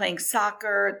start playing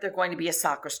soccer, they're going to be a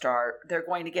soccer star. They're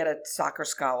going to get a soccer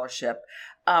scholarship.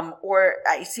 Or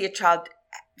I see a child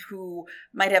who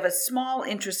might have a small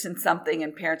interest in something,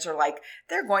 and parents are like,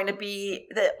 they're going to be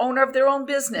the owner of their own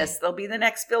business. They'll be the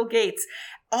next Bill Gates.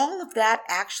 All of that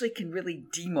actually can really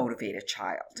demotivate a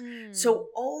child. So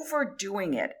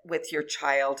overdoing it with your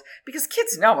child, because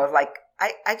kids know,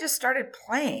 I just started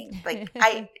playing.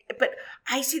 But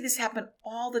I see this happen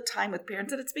all the time with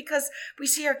parents, and it's because we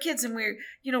see our kids and we're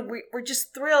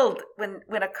just thrilled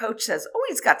when a coach says, oh,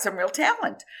 he's got some real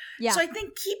talent. Yeah. So I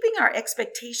think keeping our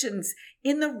expectations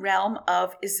in the realm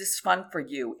of, is this fun for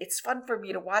you? It's fun for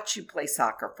me to watch you play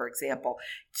soccer, for example.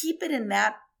 Keep it in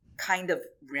that kind of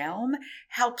realm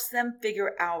helps them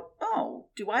figure out, oh,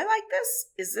 do I like this?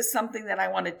 Is this something that I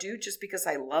want to do just because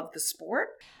I love the sport?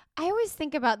 I always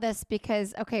think about this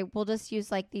because, okay, we'll just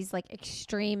use these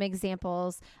extreme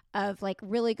examples of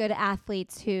really good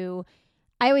athletes who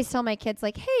I always tell my kids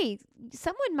hey,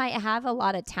 someone might have a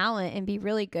lot of talent and be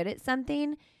really good at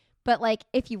something, but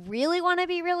if you really want to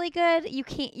be really good, you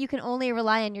can only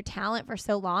rely on your talent for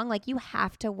so long. You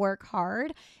have to work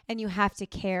hard and you have to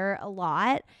care a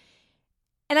lot.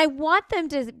 And I want them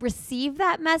to receive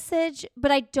that message,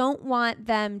 but I don't want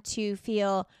them to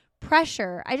feel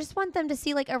pressure. I just want them to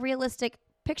see a realistic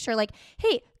picture. Like,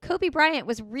 hey, Kobe Bryant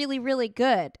was really, really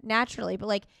good naturally, but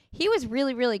like he was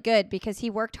really, really good because he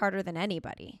worked harder than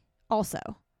anybody also.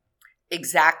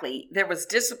 Exactly. There was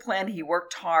discipline. He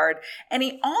worked hard. And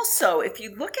he also, if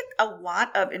you look at a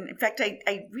lot of, and in fact,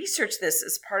 I researched this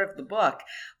as part of the book,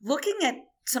 looking at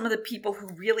some of the people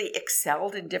who really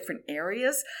excelled in different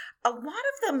areas, a lot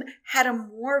of them had a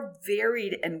more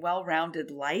varied and well-rounded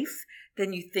life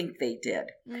than you think they did.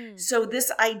 So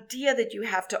this idea that you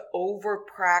have to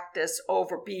over-practice,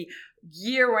 be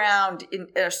year-round in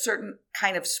a certain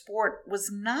kind of sport was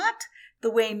not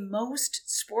the way most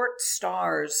sports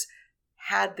stars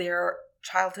had their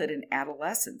childhood and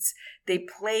adolescence. They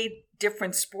played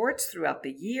different sports throughout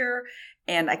the year.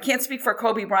 And I can't speak for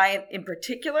Kobe Bryant in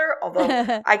particular, although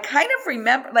I kind of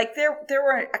remember, like there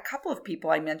were a couple of people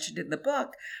I mentioned in the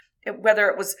book, whether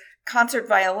it was concert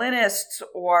violinists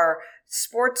or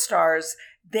sports stars,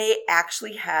 they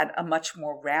actually had a much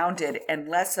more rounded and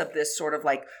less of this sort of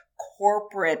like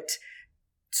corporate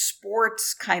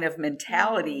sports kind of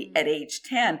mentality at age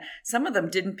 10. Some of them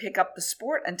didn't pick up the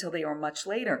sport until they were much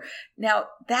later. Now,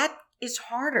 that is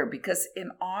harder because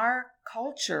in our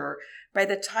culture, by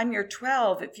the time you're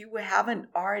 12, if you haven't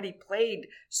already played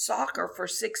soccer for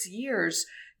 6 years,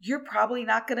 you're probably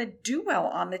not going to do well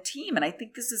on the team. And I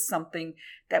think this is something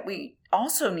that we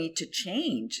also need to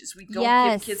change, is we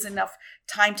don't give kids enough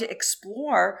time to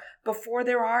explore before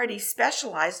they're already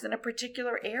specialized in a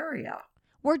particular area.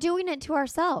 We're doing it to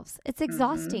ourselves. It's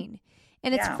exhausting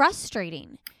and it's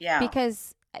frustrating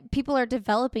because people are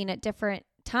developing at different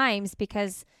times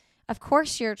because of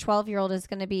course your 12-year-old is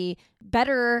going to be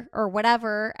better or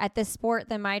whatever at this sport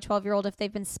than my 12-year-old if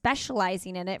they've been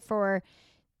specializing in it for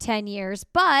 10 years.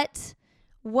 But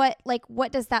what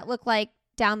does that look like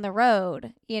down the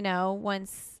road? You know,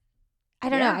 once, I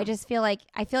don't know. I just feel like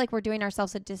we're doing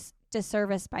ourselves a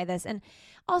disservice by this. And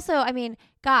also, I mean,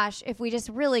 gosh, if we just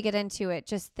really get into it,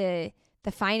 just the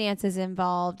finances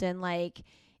involved and like,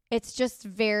 it's just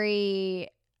very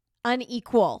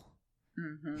unequal.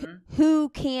 Who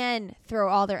can throw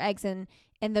all their eggs in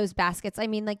those baskets? I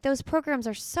mean, like those programs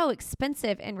are so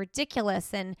expensive and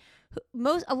ridiculous, and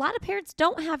a lot of parents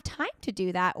don't have time to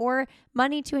do that or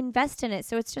money to invest in it.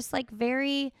 So it's just like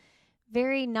very,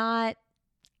 very not,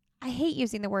 I hate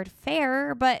using the word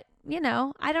fair, but you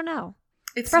know, I don't know.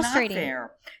 It's frustrating. Not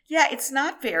fair. Yeah, it's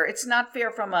not fair. It's not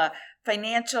fair from a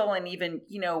financial and even,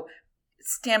 you know,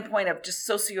 standpoint of just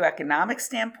socioeconomic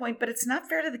standpoint, but it's not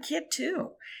fair to the kid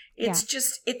too. It's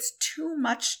just, it's too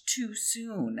much too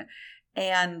soon.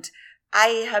 And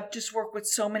I have just worked with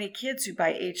so many kids who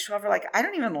by age 12 are like, I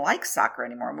don't even like soccer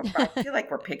anymore. I feel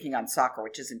like we're picking on soccer,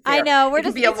 which isn't fair. I know. It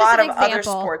could be a lot of other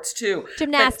sports too.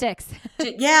 Gymnastics.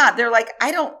 But, yeah. They're like,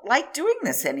 I don't like doing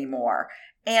this anymore.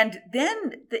 And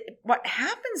then what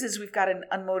happens is we've got an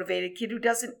unmotivated kid who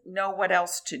doesn't know what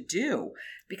else to do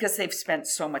because they've spent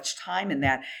so much time in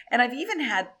that. And I've even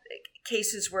had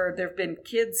cases where there have been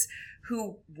kids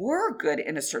who were good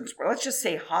in a certain sport. Let's just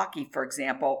say hockey, for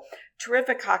example.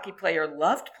 Terrific hockey player,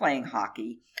 loved playing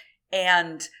hockey,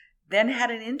 and then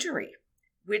had an injury,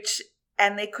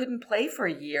 and they couldn't play for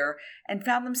a year and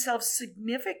found themselves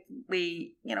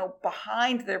significantly, you know,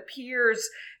 behind their peers,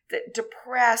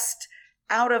 depressed,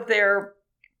 out of their,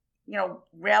 you know,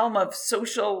 realm of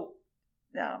social,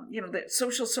 the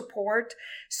social support.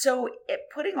 So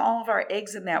putting all of our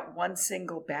eggs in that one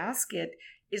single basket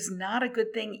is not a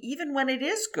good thing, even when it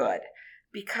is good,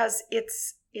 because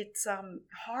it's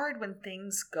hard when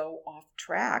things go off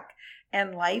track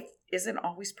and life isn't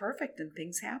always perfect and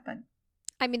things happen.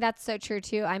 I mean, that's so true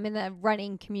too. I'm in the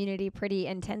running community pretty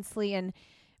intensely, and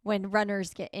when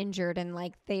runners get injured and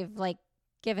like they've like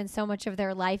given so much of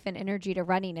their life and energy to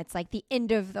running, it's like the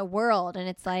end of the world. And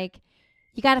it's like,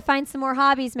 you got to find some more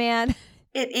hobbies, man.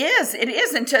 It is. And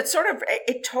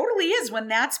it totally is when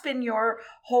that's been your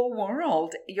whole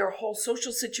world, your whole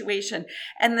social situation.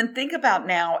 And then think about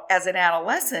now as an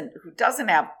adolescent who doesn't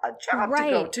have a job to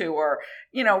go to, or,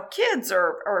 you know, kids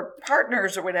or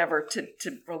partners or whatever to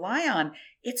rely on.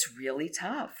 It's really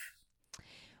tough.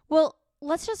 Well,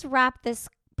 let's just wrap this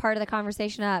part of the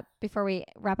conversation up before we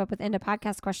wrap up with end of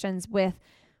podcast questions with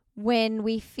when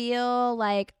we feel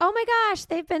like, oh my gosh,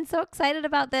 they've been so excited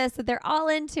about this that they're all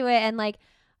into it, and like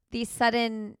these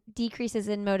sudden decreases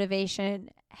in motivation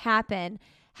happen.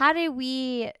 How do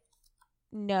we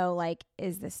know, like,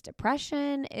 is this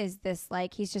depression? Is this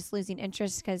like he's just losing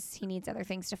interest because he needs other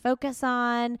things to focus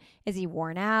on? Is he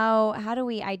worn out? How do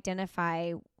we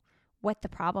identify what the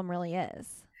problem really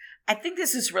is? I think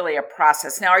this is really a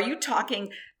process. Now, are you talking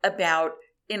about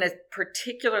in a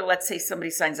particular, let's say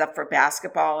somebody signs up for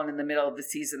basketball and in the middle of the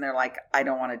season, they're like, I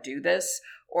don't want to do this?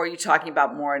 Or are you talking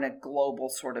about more in a global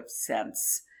sort of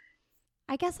sense?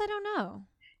 I guess I don't know.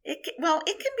 It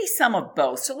can be some of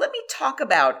both. So let me talk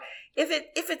about if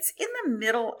it's in the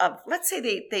middle of, let's say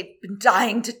they've been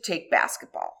dying to take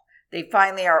basketball. They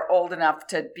finally are old enough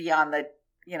to be on the,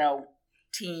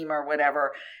 team or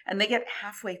whatever, and they get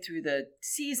halfway through the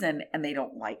season and they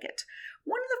don't like it.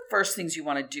 One of the first things you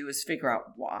want to do is figure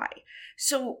out why.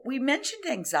 So we mentioned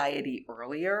anxiety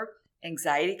earlier.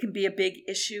 Anxiety can be a big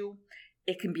issue.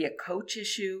 It can be a coach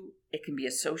issue. It can be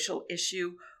a social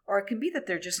issue. Or it can be that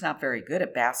they're just not very good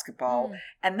at basketball.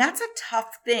 And that's a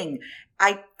tough thing.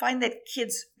 I find that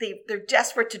kids, they're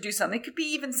desperate to do something. It could be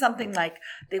even something like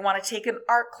they want to take an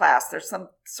art class. There's some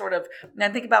sort of, and I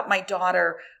think about my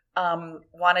daughter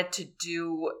wanted to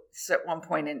do at one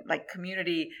point in like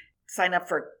community, sign up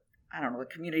for, I don't know, a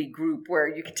community group where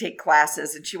you could take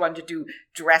classes, and she wanted to do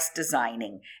dress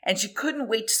designing. And she couldn't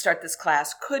wait to start this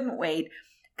class,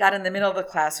 got in the middle of the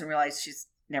class and realized she's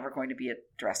never going to be a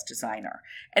dress designer.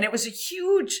 And it was a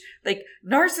huge, like,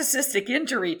 narcissistic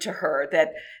injury to her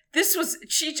that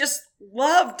she just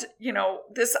loved,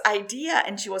 this idea,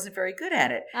 and she wasn't very good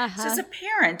at it. So as a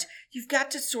parent, you've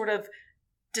got to sort of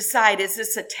decide, is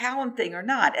this a talent thing or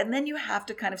not? And then you have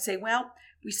to kind of say, well,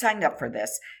 we signed up for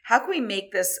this. How can we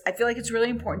make this? I feel like it's really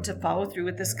important to follow through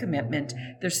with this commitment.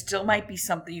 There still might be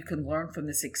something you can learn from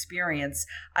this experience.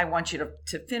 I want you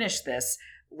to finish this.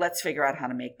 Let's figure out how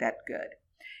to make that good.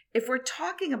 If we're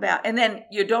talking about, and then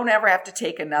you don't ever have to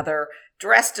take another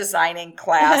dress designing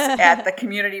class at the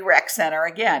community rec center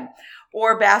again,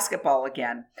 or basketball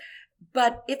again.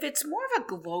 But if it's more of a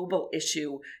global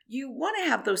issue, you want to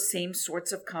have those same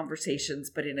sorts of conversations,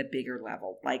 but in a bigger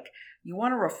level. Like, you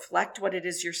want to reflect what it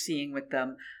is you're seeing with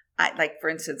them. For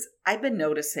instance, I've been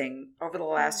noticing over the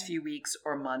last few weeks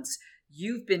or months,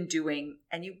 you've been doing,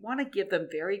 and you want to give them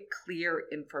very clear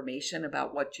information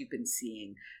about what you've been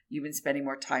seeing. You've been spending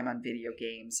more time on video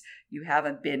games. You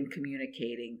haven't been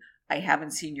communicating. I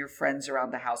haven't seen your friends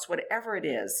around the house, whatever it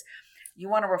is. You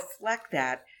want to reflect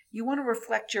that. You want to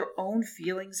reflect your own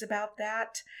feelings about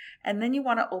that. And then you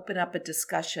want to open up a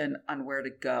discussion on where to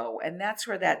go. And that's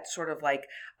where that sort of like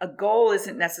a goal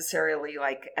isn't necessarily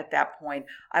like at that point,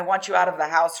 I want you out of the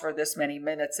house for this many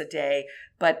minutes a day,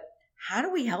 but how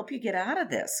do we help you get out of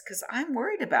this? Because I'm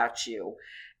worried about you.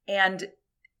 And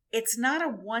it's not a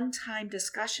one-time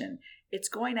discussion. It's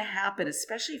going to happen,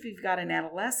 especially if you've got an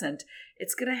adolescent,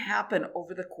 it's going to happen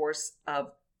over the course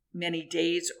of many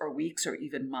days or weeks or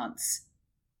even months.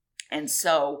 And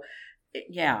so,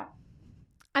 yeah.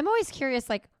 I'm always curious,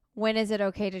 like, when is it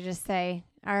okay to just say,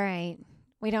 all right,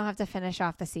 we don't have to finish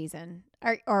off the season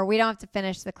or we don't have to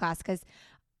finish the class? Because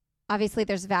obviously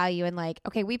there's value in like,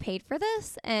 okay, we paid for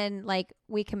this and like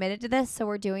we committed to this, so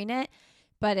we're doing it.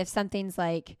 But if something's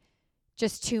like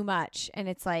just too much and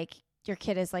it's like your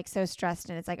kid is like so stressed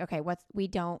and it's like, okay, we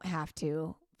don't have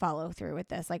to follow through with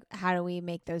this. Like, how do we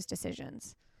make those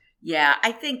decisions? Yeah,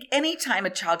 I think anytime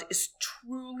a child is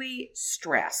truly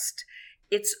stressed,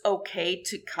 it's okay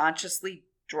to consciously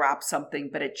drop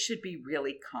something, but it should be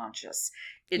really conscious.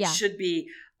 It should be,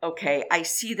 okay, I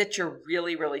see that you're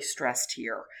really, really stressed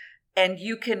here. And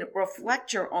you can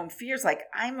reflect your own fears. Like,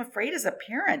 I'm afraid as a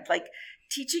parent, like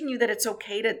teaching you that it's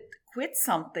okay to quit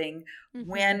something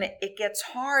when it gets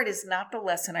hard is not the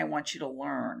lesson I want you to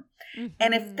learn.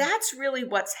 And if that's really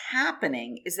what's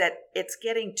happening, is that it's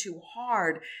getting too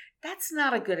hard, that's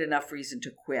not a good enough reason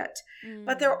to quit.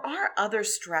 But there are other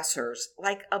stressors,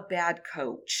 like a bad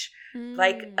coach,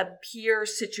 like a peer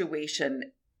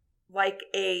situation, like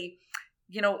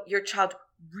your child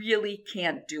really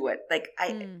can't do it. Like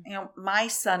my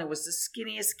son, who was the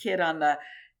skinniest kid on the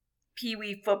Pee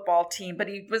Wee football team, but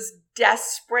he was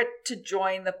desperate to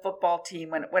join the football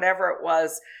team whatever it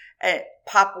was,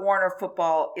 Pop Warner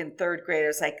football in third grade. I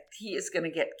was like, he is going to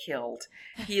get killed.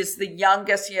 He is the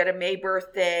youngest. He had a May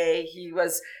birthday. He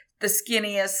was the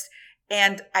skinniest.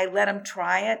 And I let him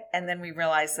try it. And then we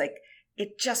realized like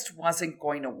it just wasn't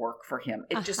going to work for him.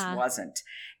 It just wasn't.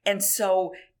 And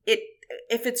so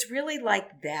if it's really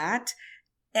like that,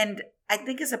 and I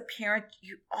think as a parent,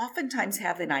 you oftentimes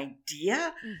have an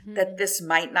idea that this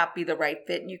might not be the right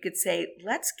fit. And you could say,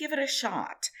 let's give it a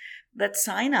shot. Let's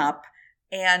sign up.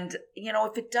 And,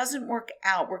 if it doesn't work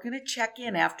out, we're going to check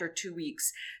in after 2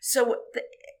 weeks. So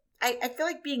I feel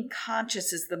like being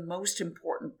conscious is the most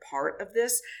important part of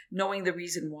this, knowing the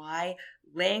reason why,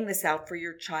 laying this out for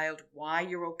your child, why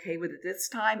you're okay with it this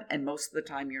time, and most of the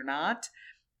time you're not.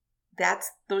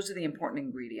 Those are the important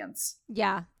ingredients.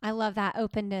 Yeah, I love that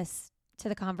openness to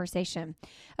the conversation.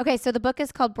 Okay, so the book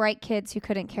is called Bright Kids Who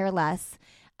Couldn't Care Less.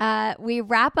 We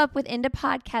wrap up with into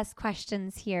podcast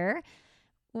questions here.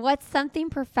 What's something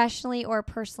professionally or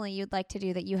personally you'd like to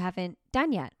do that you haven't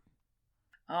done yet?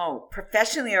 Oh,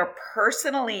 professionally or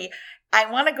personally, I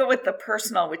want to go with the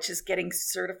personal, which is getting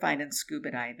certified in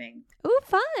scuba diving. Ooh,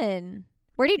 fun.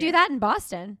 Where do you do that in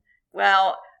Boston?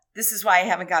 Well, this is why I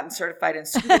haven't gotten certified in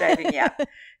scuba diving yet.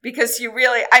 Because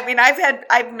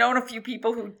I've known a few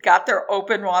people who got their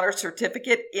open water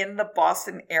certificate in the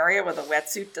Boston area where the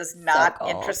wetsuit does not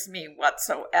interest me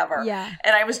whatsoever. Yeah.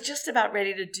 And I was just about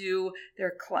ready to do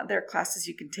their classes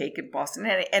you can take in Boston,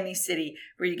 any city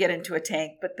where you get into a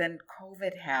tank, but then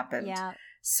COVID happened. Yeah.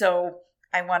 So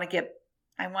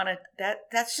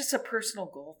that's just a personal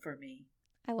goal for me.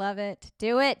 I love it.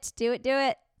 Do it. Do it. Do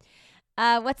it.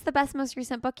 What's the best, most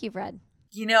recent book you've read?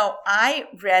 I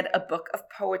read a book of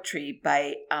poetry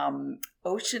by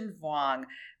Ocean Vuong,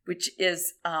 which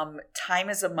is Time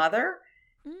as a Mother,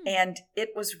 and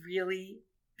it was really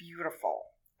beautiful.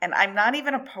 And I'm not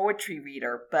even a poetry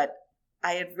reader, but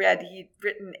he'd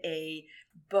written a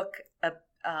book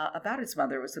about his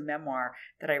mother. It was a memoir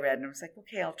that I read, and I was like,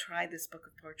 okay, I'll try this book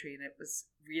of poetry, and it was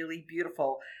really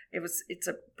beautiful. It's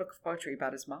a book of poetry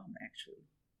about his mom, actually.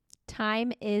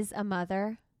 Time is a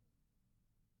Mother.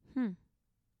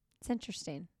 It's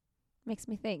interesting. Makes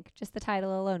me think. Just the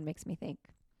title alone makes me think.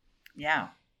 Yeah.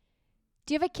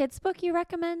 Do you have a kid's book you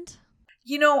recommend?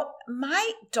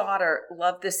 My daughter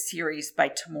loved this series by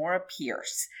Tamora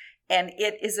Pierce, and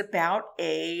it is about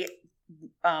a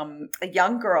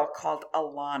young girl called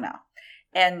Alana.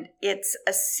 And it's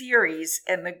a series,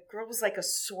 and the girl was like a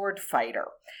sword fighter.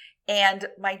 And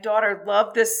my daughter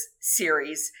loved this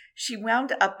series. She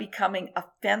wound up becoming a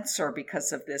fencer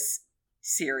because of this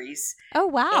series. Oh,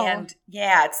 wow. And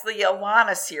yeah, it's the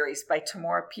Alana series by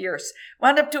Tamora Pierce.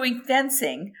 Wound up doing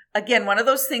fencing. Again, one of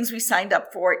those things we signed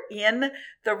up for in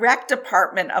the rec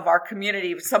department of our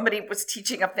community. If somebody was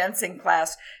teaching a fencing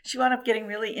class, she wound up getting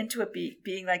really into it,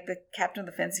 being like the captain of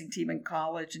the fencing team in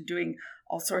college and doing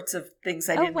all sorts of things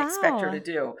I didn't expect her to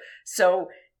do. So,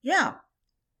 yeah.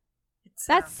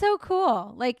 That's so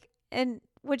cool. And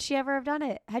would she ever have done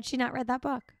it had she not read that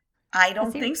book? I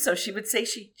don't think so. She would say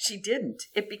she didn't.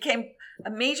 It became a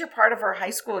major part of her high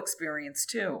school experience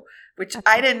too, which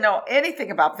I didn't know anything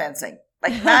about fencing,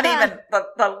 like not even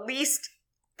the least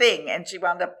thing. And she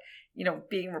wound up,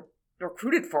 being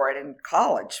recruited for it in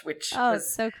college, which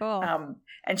was so cool.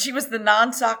 And she was the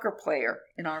non-soccer player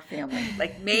in our family,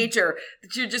 like major.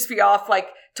 She'd just be off, like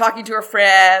talking to her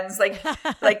friends, like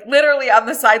literally on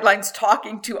the sidelines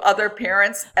talking to other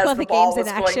parents as the ball was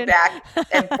going back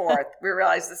and forth. We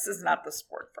realized this is not the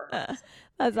sport for her.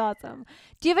 That's awesome.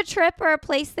 Do you have a trip or a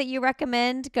place that you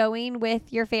recommend going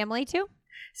with your family to?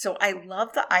 So I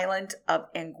love the island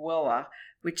of Anguilla,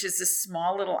 which is a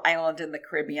small little island in the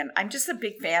Caribbean. I'm just a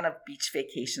big fan of beach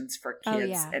vacations for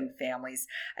kids and families.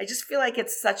 I just feel like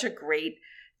it's such a great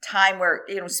time where,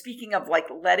 speaking of like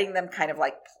letting them kind of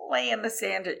like play in the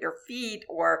sand at your feet,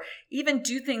 or even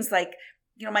do things like,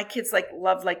 my kids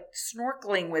love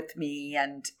snorkeling with me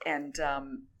and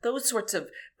those sorts of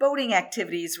boating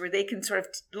activities where they can sort of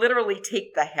literally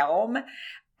take the helm.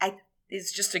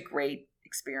 It's just a great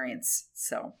experience.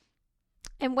 So.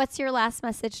 And what's your last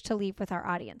message to leave with our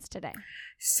audience today?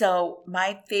 So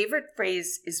my favorite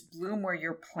phrase is bloom where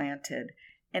you're planted.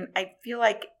 And I feel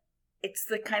like it's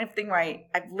the kind of thing where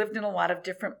I've lived in a lot of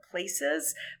different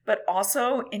places, but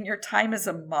also in your time as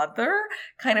a mother,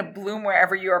 kind of bloom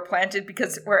wherever you are planted,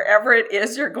 because wherever it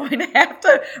is, you're going to have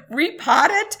to repot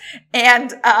it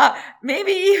and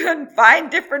maybe even find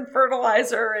different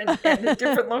fertilizer and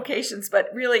different locations. But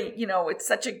really, it's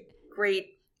such a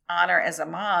great honor as a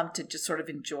mom to just sort of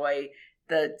enjoy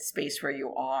the space where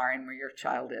you are and where your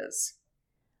child is.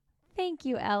 Thank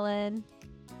you, Ellen.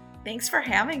 Thanks for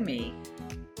having me.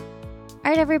 All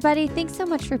right, everybody. Thanks so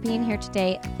much for being here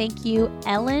today. Thank you,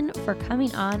 Ellen, for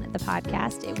coming on the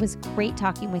podcast. It was great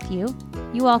talking with you.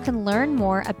 You all can learn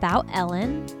more about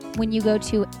Ellen when you go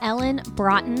to Ellen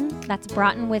Braaten. That's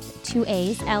Braaten with 2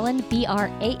 A's. Ellen,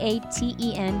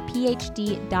 Braaten,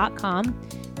 PhD.com.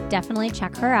 Definitely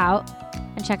check her out.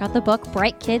 And check out the book,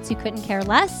 Bright Kids Who Couldn't Care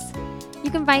Less. You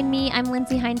can find me. I'm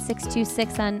Lindsay Hines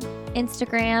 626 on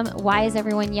Instagram. Why Is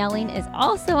Everyone Yelling is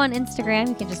also on Instagram.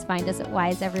 You can just find us at Why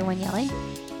Is Everyone Yelling.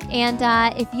 And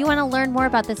if you want to learn more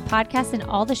about this podcast and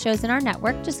all the shows in our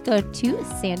network, just go to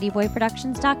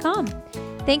sandyboyproductions.com.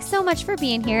 Thanks so much for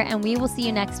being here, and we will see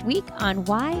you next week on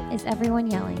Why Is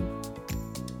Everyone Yelling?